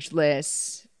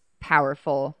 ageless,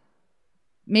 powerful.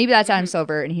 Maybe that's Adam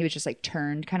Silver, and he was just like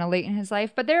turned kind of late in his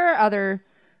life. But there are other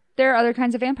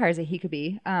kinds of vampires that he could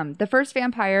be. The first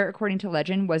vampire, according to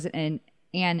legend, was an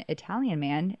Italian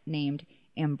man named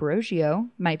Ambrogio,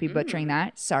 might be butchering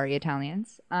that, sorry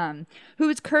Italians, who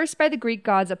was cursed by the Greek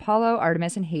gods Apollo,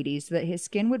 Artemis, and Hades so that his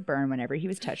skin would burn whenever he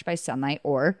was touched by sunlight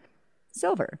or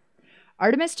silver.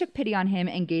 Artemis took pity on him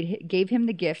and gave him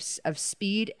the gifts of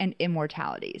speed and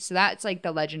immortality. So that's like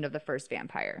the legend of the first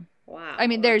vampire. Wow. I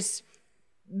mean, there's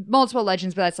multiple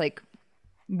legends, but that's like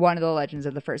one of the legends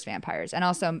of the first vampires. And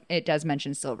also it does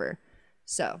mention silver.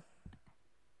 So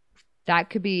that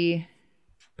could be,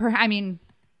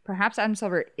 perhaps Adam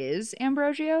Silver is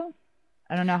Ambrogio.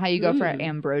 I don't know how you go from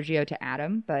Ambrogio to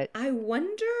Adam, but I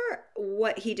wonder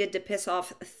what he did to piss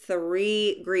off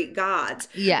 3 Greek gods.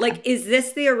 Yeah. Like, is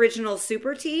this the original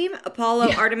super team?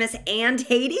 Apollo, Artemis, and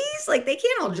Hades? Like, they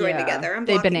can't all join together.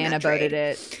 They banana boated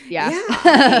it.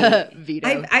 Yeah.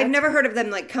 Veto. I've never heard of them,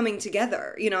 like, coming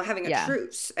together, having a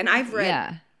truce. And I've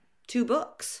read 2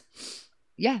 books.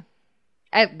 Yeah.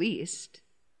 At least.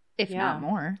 If not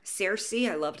more. Circe,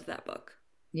 I loved that book.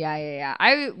 Yeah.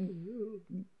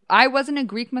 I wasn't a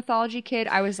Greek mythology kid.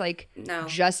 I was like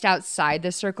just outside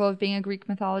the circle of being a Greek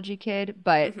mythology kid.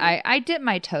 But I dipped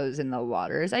my toes in the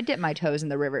waters. I dipped my toes in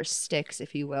the river Styx,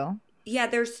 if you will. Yeah,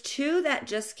 there's 2 that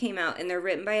just came out, and they're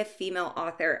written by a female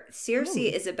author. Circe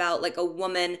is about like a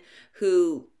woman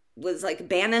who was like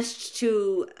banished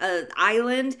to an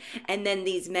island, and then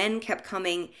these men kept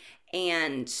coming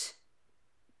and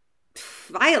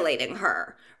violating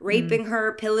her, raping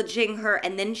her, pillaging her,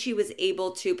 and then she was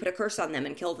able to put a curse on them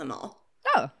and kill them all.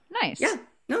 Oh, nice. Yeah.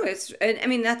 No, that's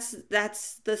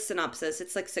the synopsis.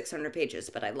 It's like 600 pages,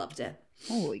 but I loved it.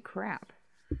 Holy crap.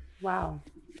 Wow.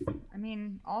 I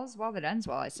mean, all's well that ends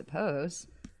well, I suppose.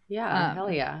 Yeah,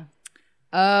 hell yeah.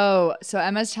 Oh, so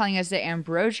Emma's telling us that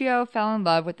Ambrogio fell in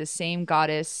love with the same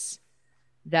goddess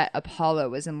that Apollo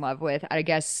was in love with. I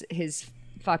guess his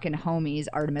fucking homies,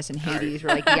 Artemis and Hades, were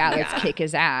like, let's kick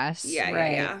his ass.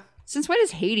 Yeah. Since when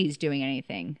is Hades doing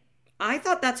anything? I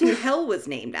thought that's who hell was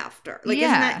named after. Like,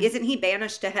 isn't he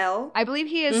banished to hell? I believe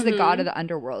he is the god of the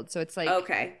underworld. So it's like,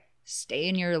 okay, stay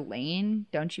in your lane.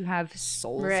 Don't you have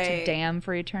souls to damn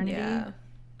for eternity? Yeah.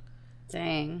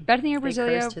 Dang. Bethany or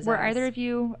Brasilia, were either of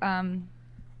you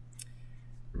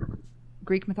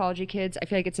Greek mythology kids? I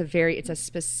feel like it's a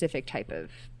specific type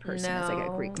of person that's like a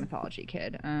Greek mythology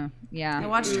kid. I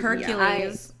watched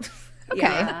Hercules. Okay.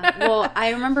 Yeah. Well, I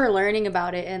remember learning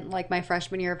about it in like my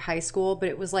freshman year of high school, but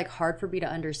it was like hard for me to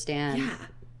understand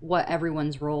what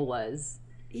everyone's role was.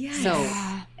 Yeah.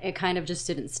 So it kind of just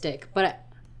didn't stick. But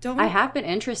I have been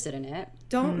interested in it.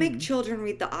 Don't make children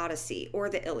read the Odyssey or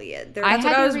the Iliad. That's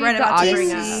what I was right about to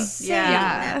bring up.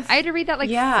 Yeah. I had to read that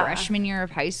freshman year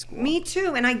of high school. Me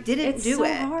too, and I didn't do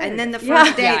it. Hard. And then the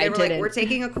first day they were like, we're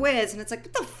taking a quiz. And it's like,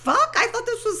 what the fuck? I thought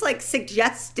this was like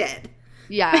suggested.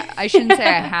 Yeah, I shouldn't say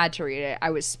I had to read it. I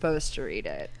was supposed to read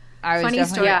it. Funny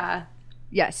story. Yeah.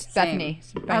 Yes, Bethany.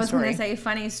 I was going to say,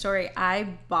 funny story. I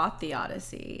bought the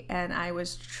Odyssey and I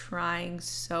was trying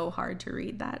so hard to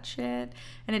read that shit.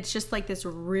 And it's just like this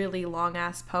really long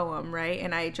ass poem, right?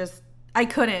 And I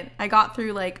couldn't. I got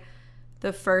through like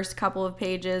the first couple of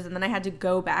pages and then I had to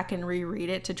go back and reread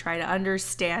it to try to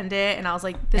understand it. And I was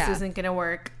like, this isn't going to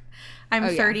work. I'm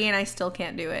 30 and I still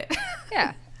can't do it.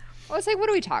 Yeah. Well, it's like, what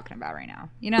are we talking about right now?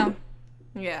 You know?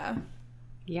 Yeah.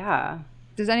 Yeah.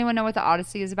 Does anyone know what the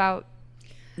Odyssey is about?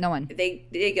 No one.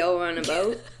 They go on a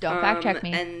boat. Don't fact check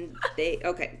me. And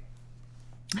okay.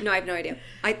 No, I have no idea.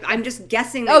 I'm just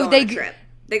guessing they go on a trip.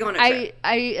 They go on a trip.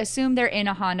 I assume they're in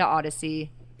a Honda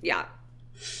Odyssey. Yeah.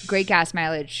 Great gas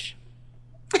mileage.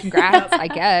 Congrats, I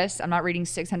guess. I'm not reading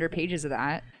 600 pages of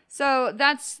that. So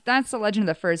that's the legend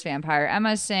of the first vampire.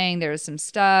 Emma's saying there's some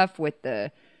stuff with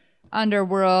the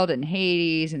underworld and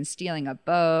Hades and stealing a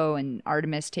bow and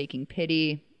Artemis taking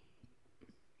pity.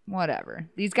 Whatever.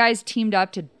 These guys teamed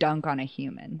up to dunk on a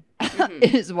human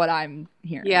is what I'm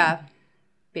hearing. Yeah,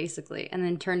 basically. And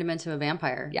then turned him into a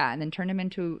vampire. Yeah, and then turned him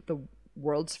into the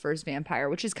world's first vampire,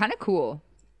 which is kind of cool.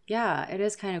 Yeah, it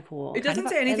is kind of cool. It doesn't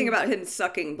say anything about him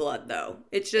sucking blood, though.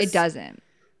 It's just... It doesn't.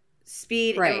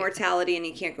 Speed, immortality, and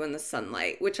he can't go in the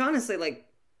sunlight. Which, honestly, like,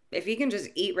 if he can just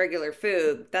eat regular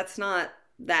food, that's not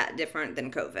that different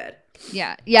than COVID.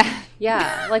 Yeah.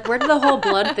 Yeah. Like, where did the whole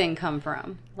blood thing come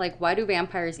from? Like, why do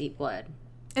vampires eat blood?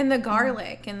 And the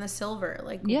garlic and the silver.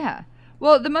 Like, yeah.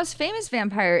 Well, the most famous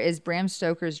vampire is Bram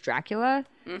Stoker's Dracula.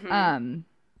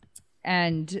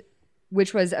 And...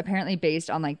 which was apparently based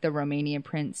on like the Romanian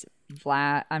prince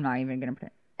Vlad. I'm not even going to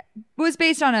print. Was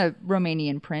based on a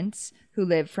Romanian prince who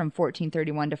lived from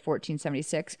 1431 to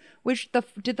 1476. Which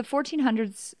did the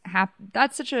 1400s have?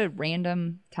 That's such a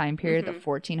random time period. The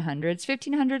 1400s,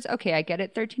 1500s. Okay, I get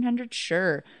it. 1300s,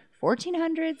 sure.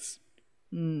 1400s,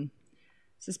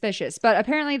 suspicious. But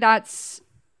apparently that's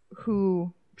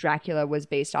who Dracula was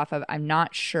based off of. I'm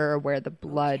not sure where the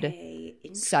blood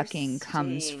sucking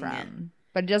comes from.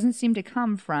 But it doesn't seem to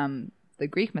come from the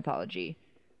Greek mythology.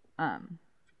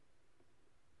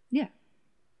 Yeah.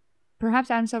 Perhaps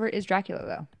Adam Silver is Dracula,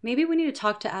 though. Maybe we need to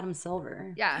talk to Adam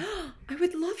Silver. Yeah. I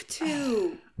would love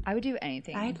to. I would do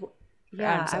anything. I would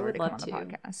love to. On the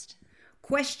podcast.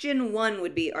 Question 1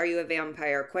 would be, are you a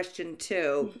vampire? Question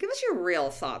 2, give us your real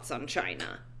thoughts on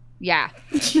China. Yeah.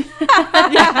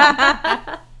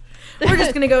 We're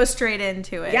just going to go straight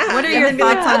into it. Yeah. What are your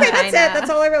thoughts on China? That's it. That's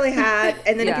all I really had.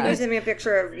 And then can you send me a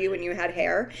picture of you when you had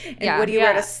hair? And what do you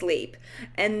wear to sleep?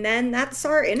 And then that's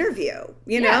our interview.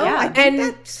 You know? I think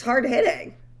that's hard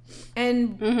hitting.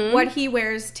 And what he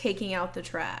wears taking out the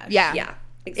trash. Yeah. Yeah.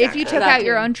 Exactly. If you took out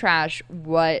your own trash,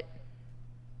 what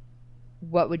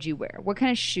would you wear? What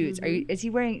kind of shoes? Is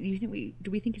he wearing, do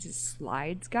we think he's a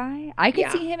slides guy? I could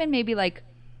see him in maybe like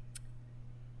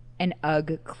an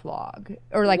Ugg clog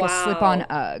or like a slip-on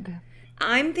Ugg.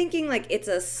 I'm thinking like it's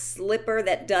a slipper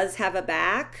that does have a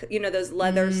back. You know, those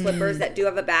leather slippers that do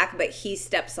have a back, but he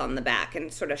steps on the back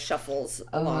and sort of shuffles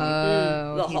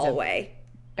along the hallway.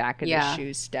 Back of the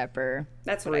shoe stepper.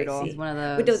 That's what I see. He's one of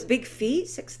those. With those big feet,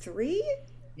 6'3"?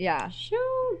 Yeah.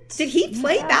 Shoot. Did he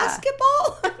play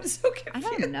basketball? I'm so confused.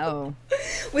 I don't know.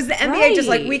 Was the NBA just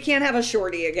like, we can't have a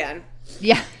shorty again?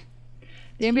 Yeah.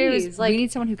 The NBA was like, we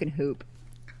need someone who can hoop.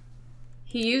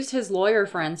 He used his lawyer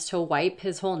friends to wipe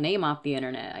his whole name off the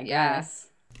internet, I guess.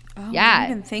 Oh, I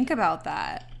didn't even think about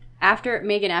that. After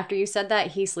you said that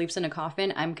he sleeps in a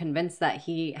coffin, I'm convinced that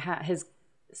his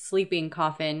sleeping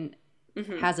coffin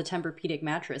has a Tempur-Pedic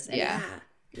mattress in it.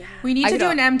 Yeah. We need to do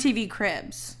an MTV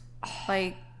Cribs.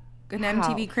 Like, an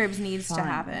MTV Cribs needs to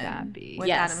happen with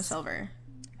Adam Silver.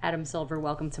 Adam Silver,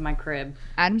 welcome to my crib.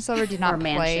 Adam Silver did not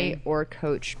play or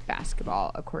coach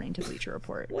basketball, according to Bleacher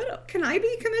Report. Can I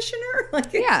be commissioner?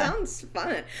 Like, it sounds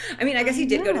fun. I mean, I guess he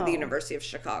did go to the University of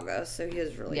Chicago, so he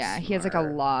is really smart. He has like a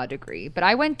law degree. But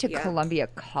I went to Columbia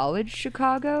College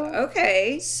Chicago.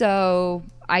 Okay. So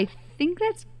I think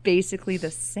that's basically the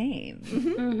same.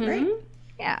 Right?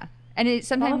 Yeah. And it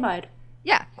sometimes... Qualified.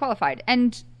 Yeah, qualified.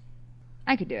 And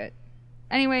I could do it.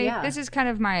 Anyway, this is kind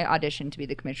of my audition to be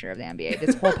the commissioner of the NBA.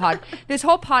 This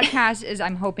whole podcast is,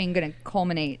 I'm hoping, going to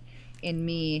culminate in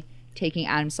me taking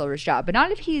Adam Silver's job, but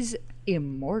not if he's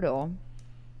immortal.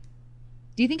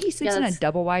 Do you think he sleeps in a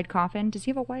double wide coffin? Does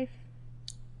he have a wife?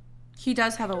 He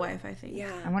does have a wife, I think.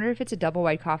 Yeah. I wonder if it's a double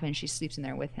wide coffin and she sleeps in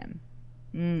there with him.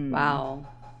 Wow.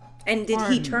 And did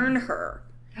he turn her?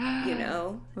 You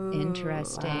know?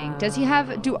 Interesting. Does he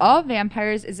have, do all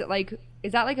vampires, is that like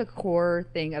a core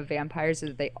thing of vampires, is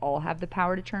that they all have the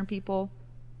power to turn people?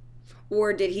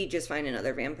 Or did he just find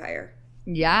another vampire?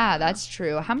 Yeah, that's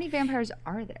true. How many vampires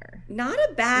are there? Not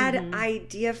a bad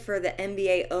idea for the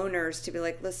NBA owners to be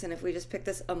like, listen, if we just pick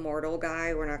this immortal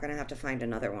guy, we're not going to have to find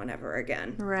another one ever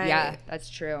again. Right. Yeah, that's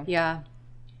true. Yeah.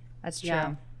 That's true.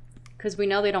 Yeah. Because we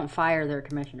know they don't fire their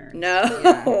commissioner. No.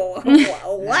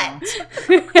 What?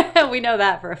 We know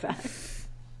that for a fact.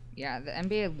 Yeah, the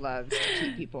NBA loves to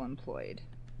keep people employed.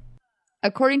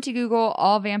 According to Google,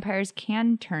 all vampires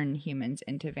can turn humans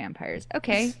into vampires.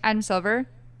 Okay, Adam Silver,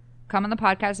 come on the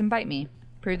podcast and bite me.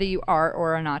 Prove that you are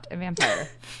or are not a vampire.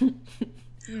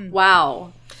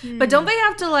 Wow. But don't they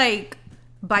have to like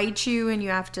bite you and you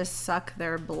have to suck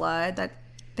their blood? That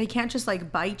they can't just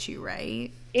like bite you,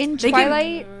 right? In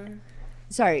Twilight...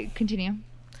 Sorry, continue.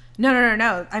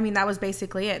 No. I mean, that was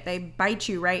basically it. They bite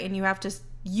you, right? And you have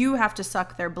to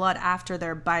suck their blood after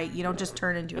their bite. You don't just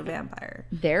turn into a vampire.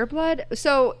 Their blood?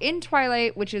 So in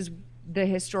Twilight, which is the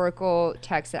historical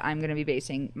text that I'm going to be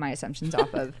basing my assumptions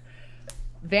off of,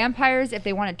 vampires, if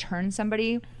they want to turn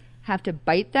somebody, have to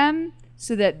bite them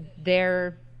so that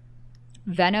their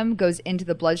venom goes into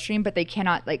the bloodstream, but they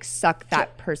cannot like suck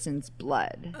that person's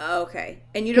blood. Okay.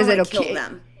 And you don't want to kill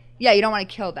them. Yeah, you don't want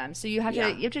to kill them. So you have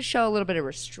to show a little bit of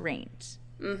restraint.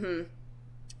 Mm-hmm.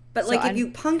 But like if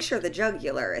you puncture the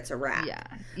jugular, it's a wrap.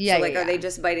 Yeah. So like are they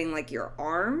just biting like your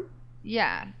arm?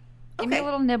 Yeah. Give me a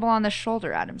little nibble on the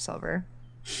shoulder, Adam Silver.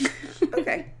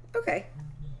 Okay.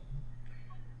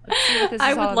 Let's see what this is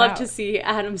I all would love about. to see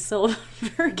Adam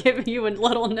Silver give you a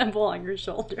little nibble on your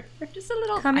shoulder. Just a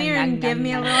little. Come here and give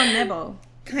me a little nibble.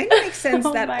 Kind of makes sense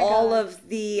that my all God. of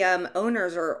the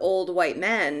owners are old white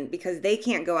men because they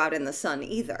can't go out in the sun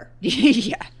either.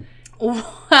 Yeah.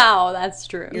 Wow, that's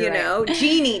true. You know,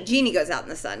 Jeannie goes out in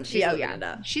the sun. She's living it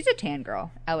up. She's a tan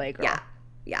girl, LA girl.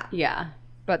 Yeah.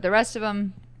 But the rest of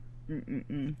them,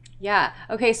 Yeah.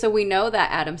 Okay, so we know that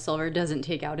Adam Silver doesn't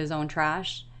take out his own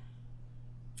trash.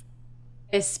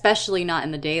 Especially not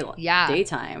in the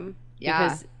daytime. Yeah.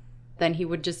 Because then he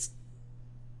would just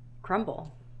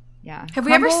crumble. yeah. Have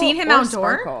we ever Crumble seen him or outdoors?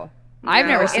 sparkle. I've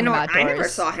never seen him outdoors. I never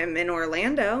saw him in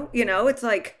Orlando. You know, it's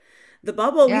like the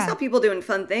bubble. Yeah. We saw people doing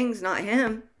fun things, not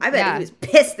him. I bet Yeah. he was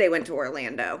pissed they went to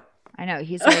Orlando. I know.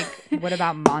 He's like, what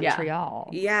about Montreal?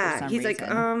 for Yeah, some he's reason?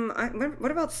 like,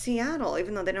 what about Seattle?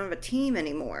 Even though they don't have a team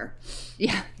anymore.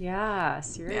 Yeah. Yeah,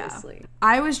 seriously.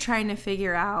 I was trying to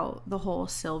figure out the whole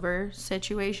Silver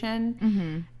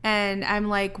situation. And I'm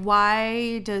like,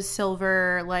 why does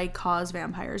Silver like cause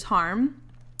vampires harm?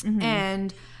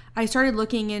 And I started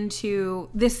looking into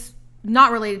this,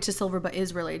 not related to Silver, but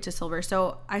is related to Silver.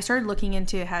 So I started looking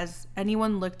into, has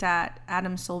anyone looked at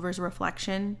Adam Silver's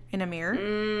reflection in a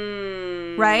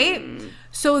mirror? Right?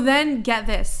 So then get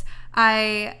this.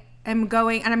 I am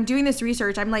going, and I'm doing this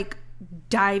research. I'm like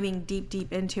diving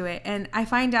deep into it. And I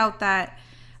find out that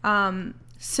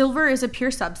silver is a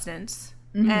pure substance.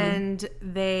 And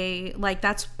they, like,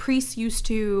 that's priests used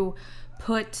to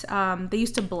put, they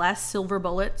used to bless silver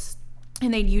bullets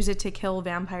and they'd use it to kill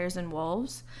vampires and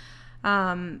wolves.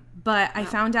 But I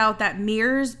found out that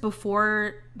mirrors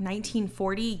before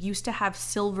 1940 used to have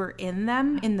silver in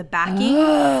them in the backing,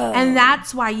 and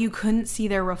that's why you couldn't see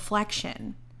their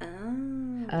reflection.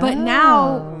 But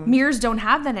now mirrors don't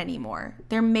have that anymore.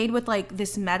 They're made with like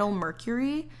this metal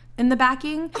mercury in the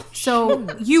backing, so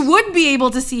you would be able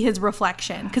to see his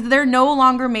reflection because they're no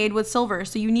longer made with silver.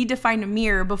 So you need to find a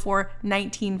mirror before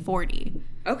 1940.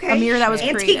 Okay, a mirror that was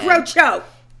Antique created. Roadshow.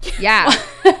 Yeah.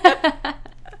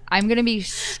 I'm going to be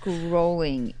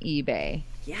scrolling eBay.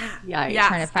 Yeah. Yeah.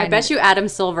 Trying to find I bet you Adam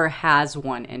Silver has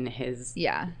one in his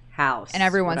house. And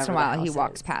every once in a whatever while the he house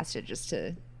walks is. past it just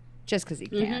because he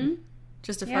can.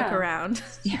 Just to fuck around.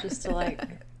 Just to like...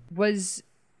 Was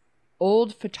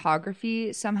old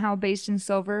photography somehow based in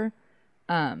Silver?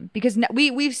 Because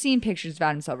we've seen pictures of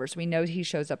Adam Silver, so we know he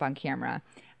shows up on camera.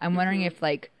 I'm wondering if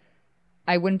like,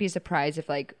 I wouldn't be surprised if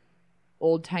like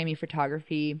old-timey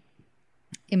photography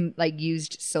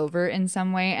used silver in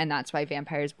some way, and that's why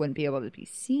vampires wouldn't be able to be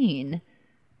seen.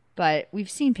 But we've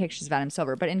seen pictures of Adam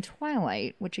Silver. But in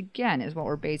Twilight, which again is what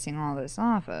we're basing all this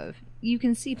off of, you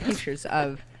can see pictures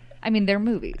of, I mean, they're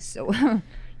movies, so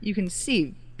you can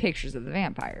see pictures of the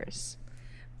vampires.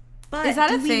 But Is that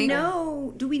do a thing?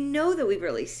 Do we know that we've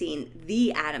really seen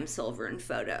the Adam Silver in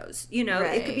photos? You know,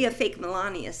 it could be a fake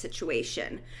Melania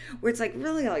situation where it's like,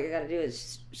 really all you got to do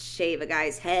is shave a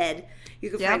guy's head. You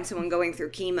could find someone going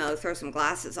through chemo, throw some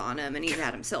glasses on him, and he's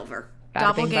Adam Silver.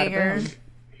 Bada bing, bada Doppelganger. boom.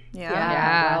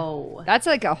 Yeah. That's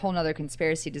like a whole nother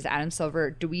conspiracy. Does Adam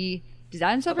Silver body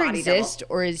exist,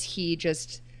 or is he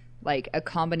just like a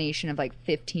combination of like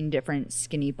 15 different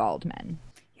skinny bald men?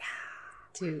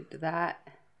 Dude, that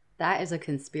is a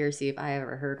conspiracy if I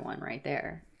ever heard one right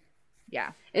there.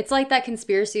 Yeah. It's like that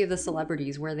conspiracy of the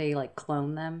celebrities where they like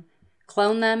clone them,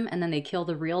 and then they kill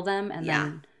the real them, and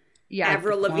then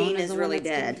Avril Lavigne is really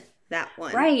dead. That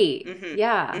one. Right.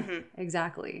 Yeah.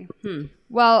 Exactly.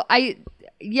 Well,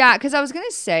 because I was gonna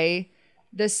say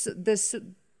the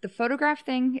photograph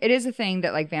thing. It is a thing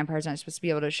that like vampires aren't supposed to be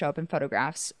able to show up in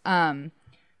photographs.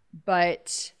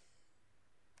 But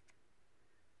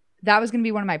that was gonna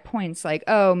be one of my points. Like,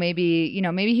 oh, maybe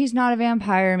he's not a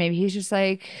vampire. Maybe he's just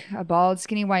like a bald,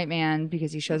 skinny white man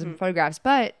because he shows up in photographs.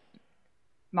 But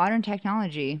modern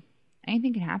technology.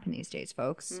 Anything can happen these days,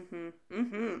 folks.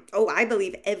 Oh, I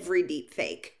believe every deep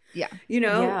fake. Yeah.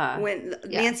 When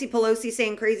Nancy Pelosi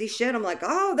saying crazy shit, I'm like,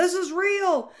 oh, this is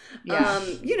real. Yeah.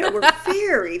 We're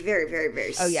very, very, very,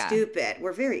 very stupid.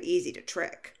 We're very easy to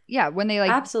trick. Yeah, when they like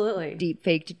absolutely deep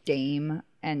faked Dame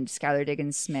and Skylar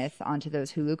Diggins Smith onto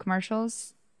those Hulu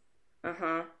commercials.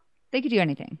 They could do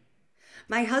anything.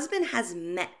 My husband has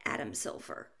met Adam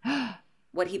Silver,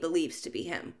 what he believes to be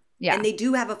him. Yeah. And they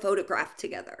do have a photograph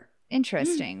together.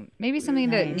 Interesting. Maybe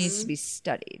something that needs to be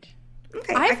studied.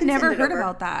 Okay, I've never heard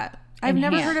about that. I've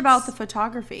never heard about the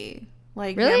photography.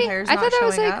 Like really? vampires I not thought that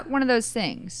was showing like up. one of those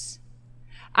things.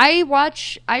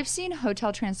 I've seen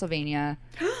Hotel Transylvania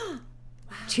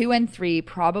 2 and 3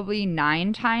 probably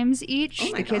 9 times each.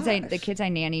 Oh my The kids I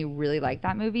nanny really like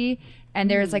that movie.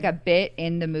 And there's like a bit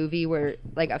in the movie where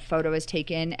like a photo is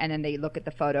taken and then they look at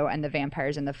the photo and the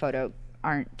vampires in the photo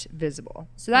aren't visible.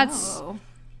 So that's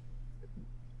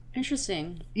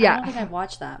interesting. Yeah. I don't think I've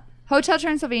watched that. Hotel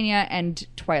Transylvania and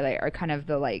Twilight are kind of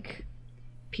the like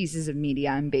pieces of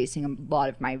media I'm basing a lot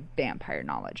of my vampire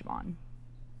knowledge on.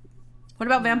 What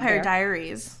about Vampire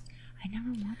Diaries? I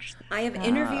never watched that. I have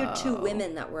interviewed 2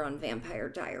 women that were on Vampire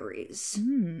Diaries.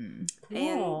 Cool.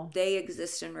 And they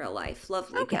exist in real life.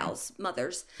 Lovely gals,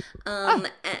 mothers.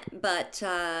 But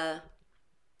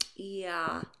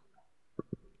yeah.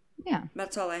 Yeah.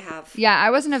 That's all I have. Yeah,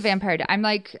 I wasn't a vampire.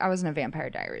 I wasn't a Vampire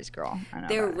Diaries girl. I don't know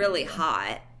They're about really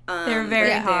hot. They're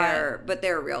very hot. But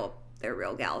they're real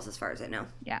gals as far as I know.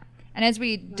 Yeah. And as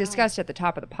we discussed at the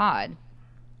top of the pod,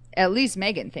 at least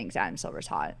Megan thinks Adam Silver's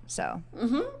hot. So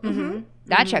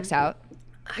that checks out.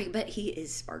 I bet he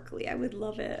is sparkly. I would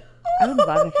love it. I would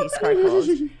love if he sparkles.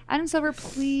 Adam Silver,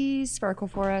 please sparkle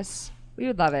for us. We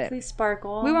would love it. Please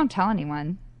sparkle. We won't tell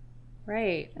anyone.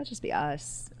 Right. It'll just be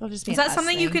us. It'll just be Is that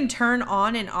something you can turn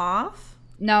on and off?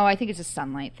 No, I think it's a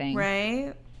sunlight thing.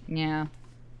 Right? Yeah.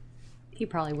 He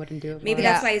probably wouldn't do it. Maybe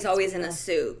that's why he's always in a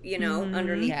suit,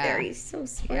 underneath there. He's so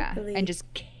sparkly. Yeah. And just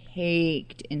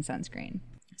caked in sunscreen.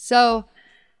 So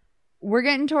we're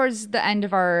getting towards the end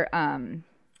of our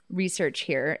research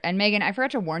here. And Megan, I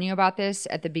forgot to warn you about this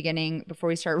at the beginning before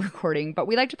we start recording, but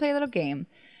we like to play a little game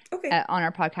on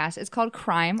our podcast. It's called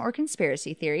Crime or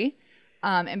Conspiracy Theory.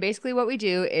 And basically what we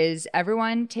do is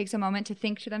everyone takes a moment to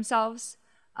think to themselves,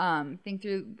 think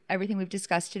through everything we've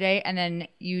discussed today, and then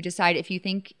you decide if you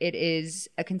think it is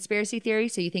a conspiracy theory.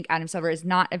 So you think Adam Silver is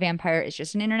not a vampire, it's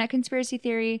just an internet conspiracy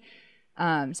theory,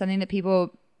 something that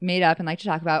people made up and like to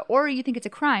talk about, or you think it's a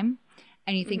crime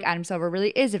and you think Adam Silver really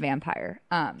is a vampire.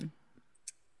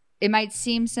 It might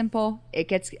seem simple.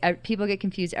 People get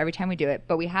confused every time we do it,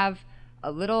 but we have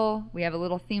a little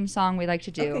theme song we like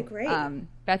to do. Okay, great.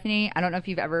 Bethany, I don't know if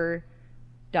you've ever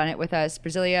done it with us.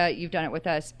 Brasilia, you've done it with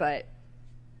us, but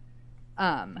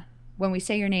when we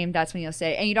say your name, that's when you'll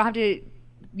say, and you don't have to,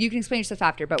 you can explain yourself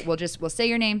after, but we'll say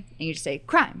your name and you just say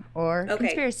crime or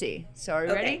conspiracy. So are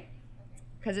you ready?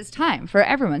 Because it's time for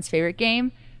everyone's favorite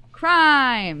game,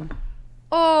 Crime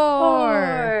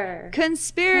or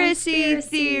Conspiracy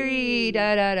Theory.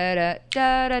 Da da da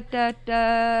da da da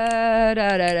da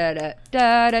da da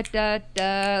da da da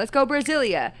da. Let's go,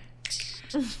 Brasilia.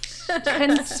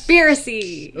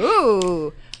 Conspiracy.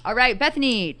 Ooh. All right,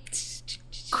 Bethany.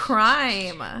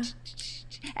 Crime.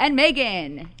 And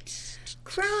Megan.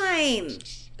 Crime.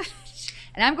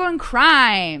 And I'm going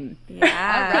crime. Yeah.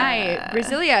 All right.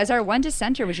 Brasilia, as our one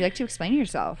dissenter, would you like to explain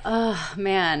yourself? Oh,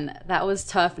 man. That was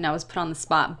tough and I was put on the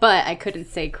spot. But I couldn't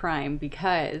say crime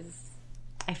because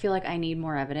I feel like I need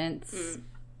more evidence.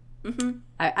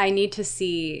 I need to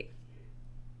see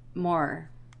more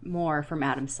from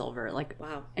Adam Silver. Like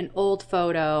an old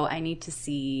photo. I need to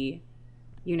see,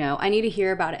 I need to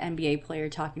hear about an NBA player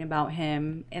talking about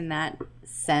him in that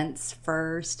sense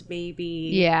first, maybe.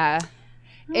 Yeah.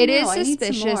 It is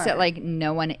suspicious that like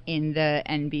no one in the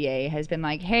NBA has been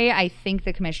like, hey, I think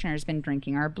the commissioner's been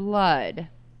drinking our blood.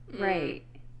 Right.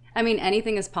 I mean,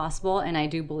 anything is possible, and I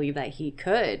do believe that he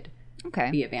could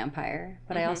be a vampire,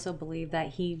 but I also believe that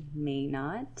he may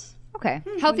not. Okay.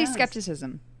 Healthy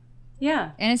skepticism.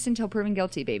 Yeah. Innocent until proven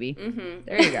guilty, baby.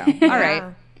 There you go. All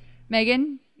right.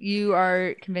 Megan, You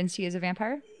are convinced he is a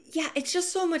vampire? Yeah, it's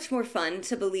just so much more fun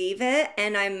to believe it,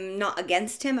 and I'm not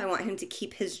against him. I want him to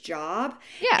keep his job.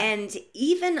 Yeah. And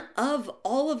even of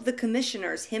all of the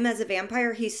commissioners, him as a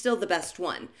vampire, he's still the best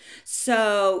one.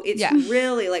 So it's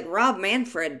really like Rob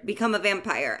Manfred, become a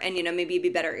vampire, and, you know, maybe you'd be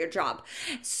better at your job.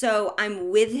 So I'm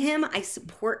with him. I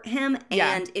support him.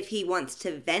 And if he wants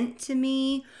to vent to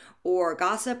me or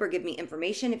gossip or give me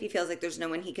information, if he feels like there's no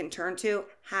one he can turn to,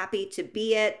 happy to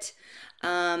be it.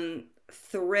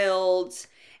 Thrilled.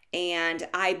 And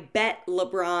I bet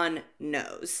LeBron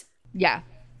knows. Yeah.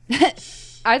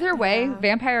 Either way,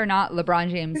 vampire or not, LeBron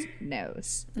James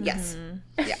knows. Yes.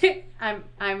 Yeah.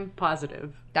 I'm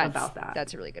positive about that.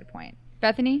 That's a really good point.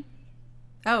 Bethany?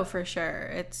 Oh, for sure.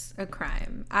 It's a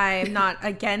crime. I'm not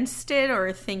against it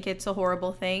or think it's a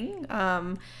horrible thing.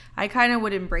 I kind of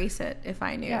would embrace it if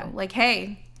I knew. Yeah. Like,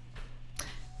 hey,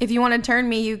 if you want to turn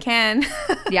me, you can.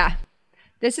 Yeah.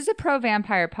 This is a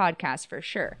pro-vampire podcast for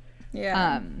sure.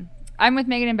 Yeah. I'm with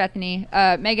Megan and Bethany.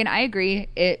 Megan, I agree.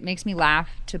 It makes me laugh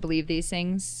to believe these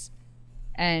things.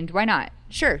 And why not?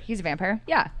 Sure, he's a vampire.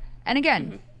 Yeah. And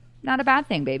again, not a bad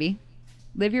thing, baby.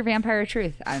 Live your vampire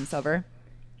truth, Adam Silver.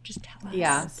 Just tell us.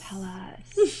 Yeah. Tell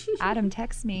us. Adam,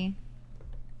 text me.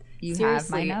 You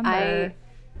seriously, have my number.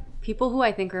 People who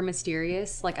I think are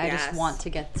mysterious, like, I just want to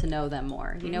get to know them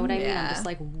more. You know what I mean? I'm just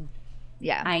like,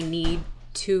 I need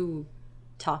to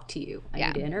talk to you. I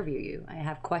need to interview you. I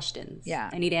have questions. Yeah.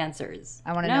 I need answers.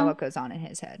 I want to know what goes on in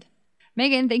his head.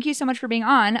 Megan, thank you so much for being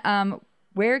on.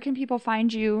 Where can people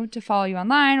find you to follow you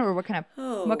online, or what kind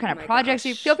of projects?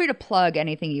 Feel free to plug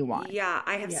anything you want. Yeah,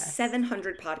 I have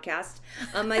 700 podcasts.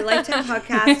 My Lifetime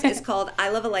podcast is called I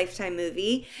Love a Lifetime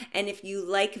Movie. And if you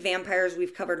like vampires,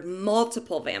 we've covered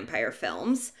multiple vampire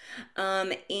films.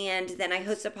 And then I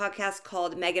host a podcast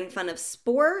called Megan Fun of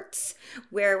Sports,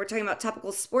 where we're talking about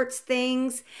topical sports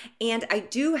things. And I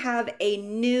do have a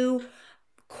new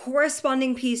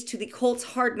corresponding piece to the Colts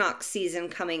Hard Knocks season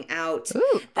coming out.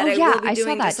 Ooh. That I will be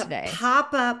doing saw that just today. A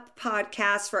pop-up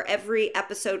podcast for every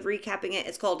episode recapping it.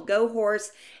 It's called Go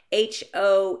Horse,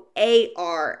 HOARSE.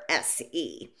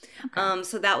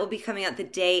 So that will be coming out the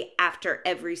day after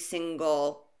every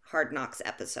single Hard Knocks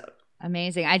episode.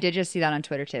 Amazing. I did just see that on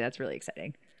Twitter today. That's really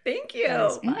exciting. Thank you.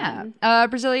 Yeah.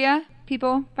 Brasilia,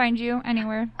 people find you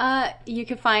anywhere? You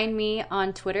can find me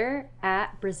on Twitter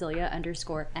at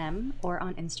Brasilia_M or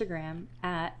on Instagram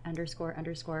at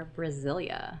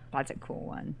 __Brasilia. That's a cool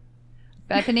one.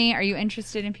 Bethany, are you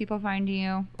interested in people finding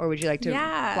you, or would you like to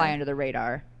fly under the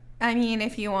radar? I mean,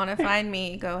 if you want to find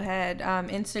me, go ahead.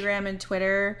 Instagram and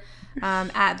Twitter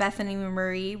at Bethany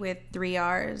Marie with 3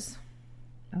 R's.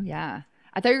 Oh, yeah.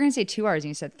 I thought you were going to say 2 R's and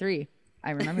you said 3. I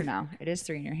remember now. It is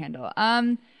 3 in your handle.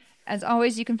 As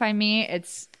always, you can find me.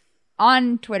 It's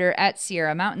on Twitter at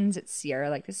Sierra Mountains. It's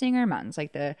Sierra like the singer, mountains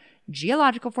like the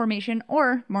geological formation.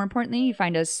 Or more importantly, you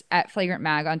find us at Flagrant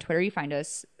Mag on Twitter. You find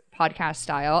us podcast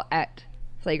style at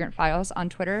Flagrant Files on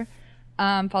Twitter.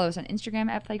 Follow us on Instagram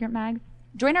at Flagrant Mag.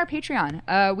 Join our Patreon.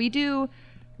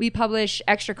 We publish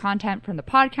extra content from the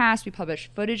podcast. We publish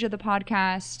footage of the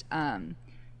podcast.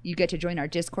 You get to join our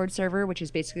Discord server, which is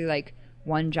basically like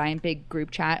one giant big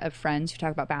group chat of friends who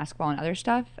talk about basketball and other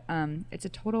stuff. It's a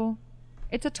total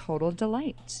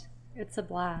delight. It's a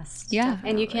blast. Yeah. Definitely.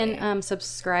 And you can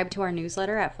subscribe to our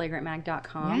newsletter at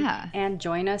flagrantmag.com. Yeah. And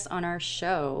join us on our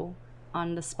show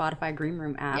on the Spotify Green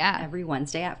Room app every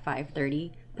Wednesday at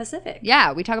 5:30 Pacific.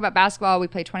 Yeah. We talk about basketball. We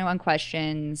play 21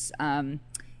 questions.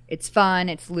 It's fun.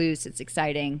 It's loose. It's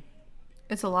exciting.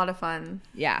 It's a lot of fun.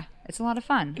 Yeah. It's a lot of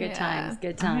fun. Good times.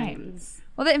 Good times.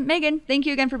 Well, Megan, thank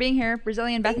you again for being here.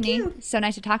 Brazilian Bethany, so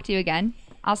nice to talk to you again.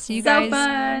 I'll see you guys.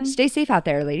 Fun. Stay safe out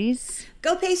there, ladies.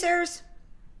 Go Pacers.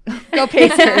 Go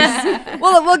Pacers.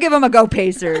 we'll give them a go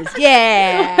Pacers.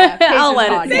 Yeah. Pacers I'll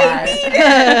let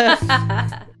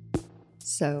it.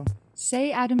 So,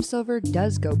 say Adam Silver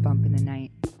does go bump in the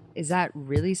night. Is that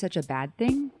really such a bad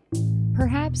thing?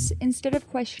 Perhaps instead of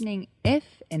questioning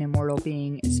if an immortal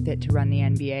being is fit to run the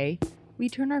NBA, we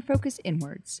turn our focus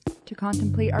inwards to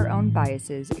contemplate our own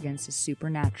biases against the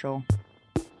supernatural.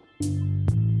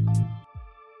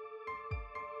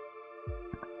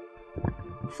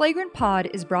 Flagrant Pod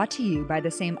is brought to you by the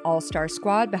same all-star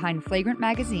squad behind Flagrant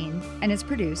Magazine and is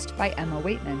produced by Emma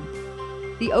Waitman.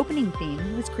 The opening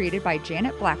theme was created by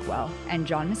Janet Blackwell and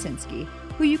John Masinski,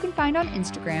 who you can find on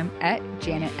Instagram at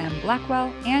Janet M.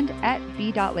 Blackwell and at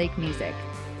b.lakemusic.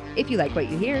 If you like what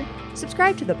you hear,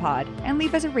 subscribe to the pod and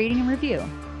leave us a rating and review.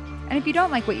 And if you don't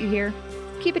like what you hear,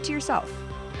 keep it to yourself.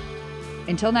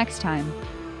 Until next time,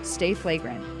 stay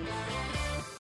flagrant.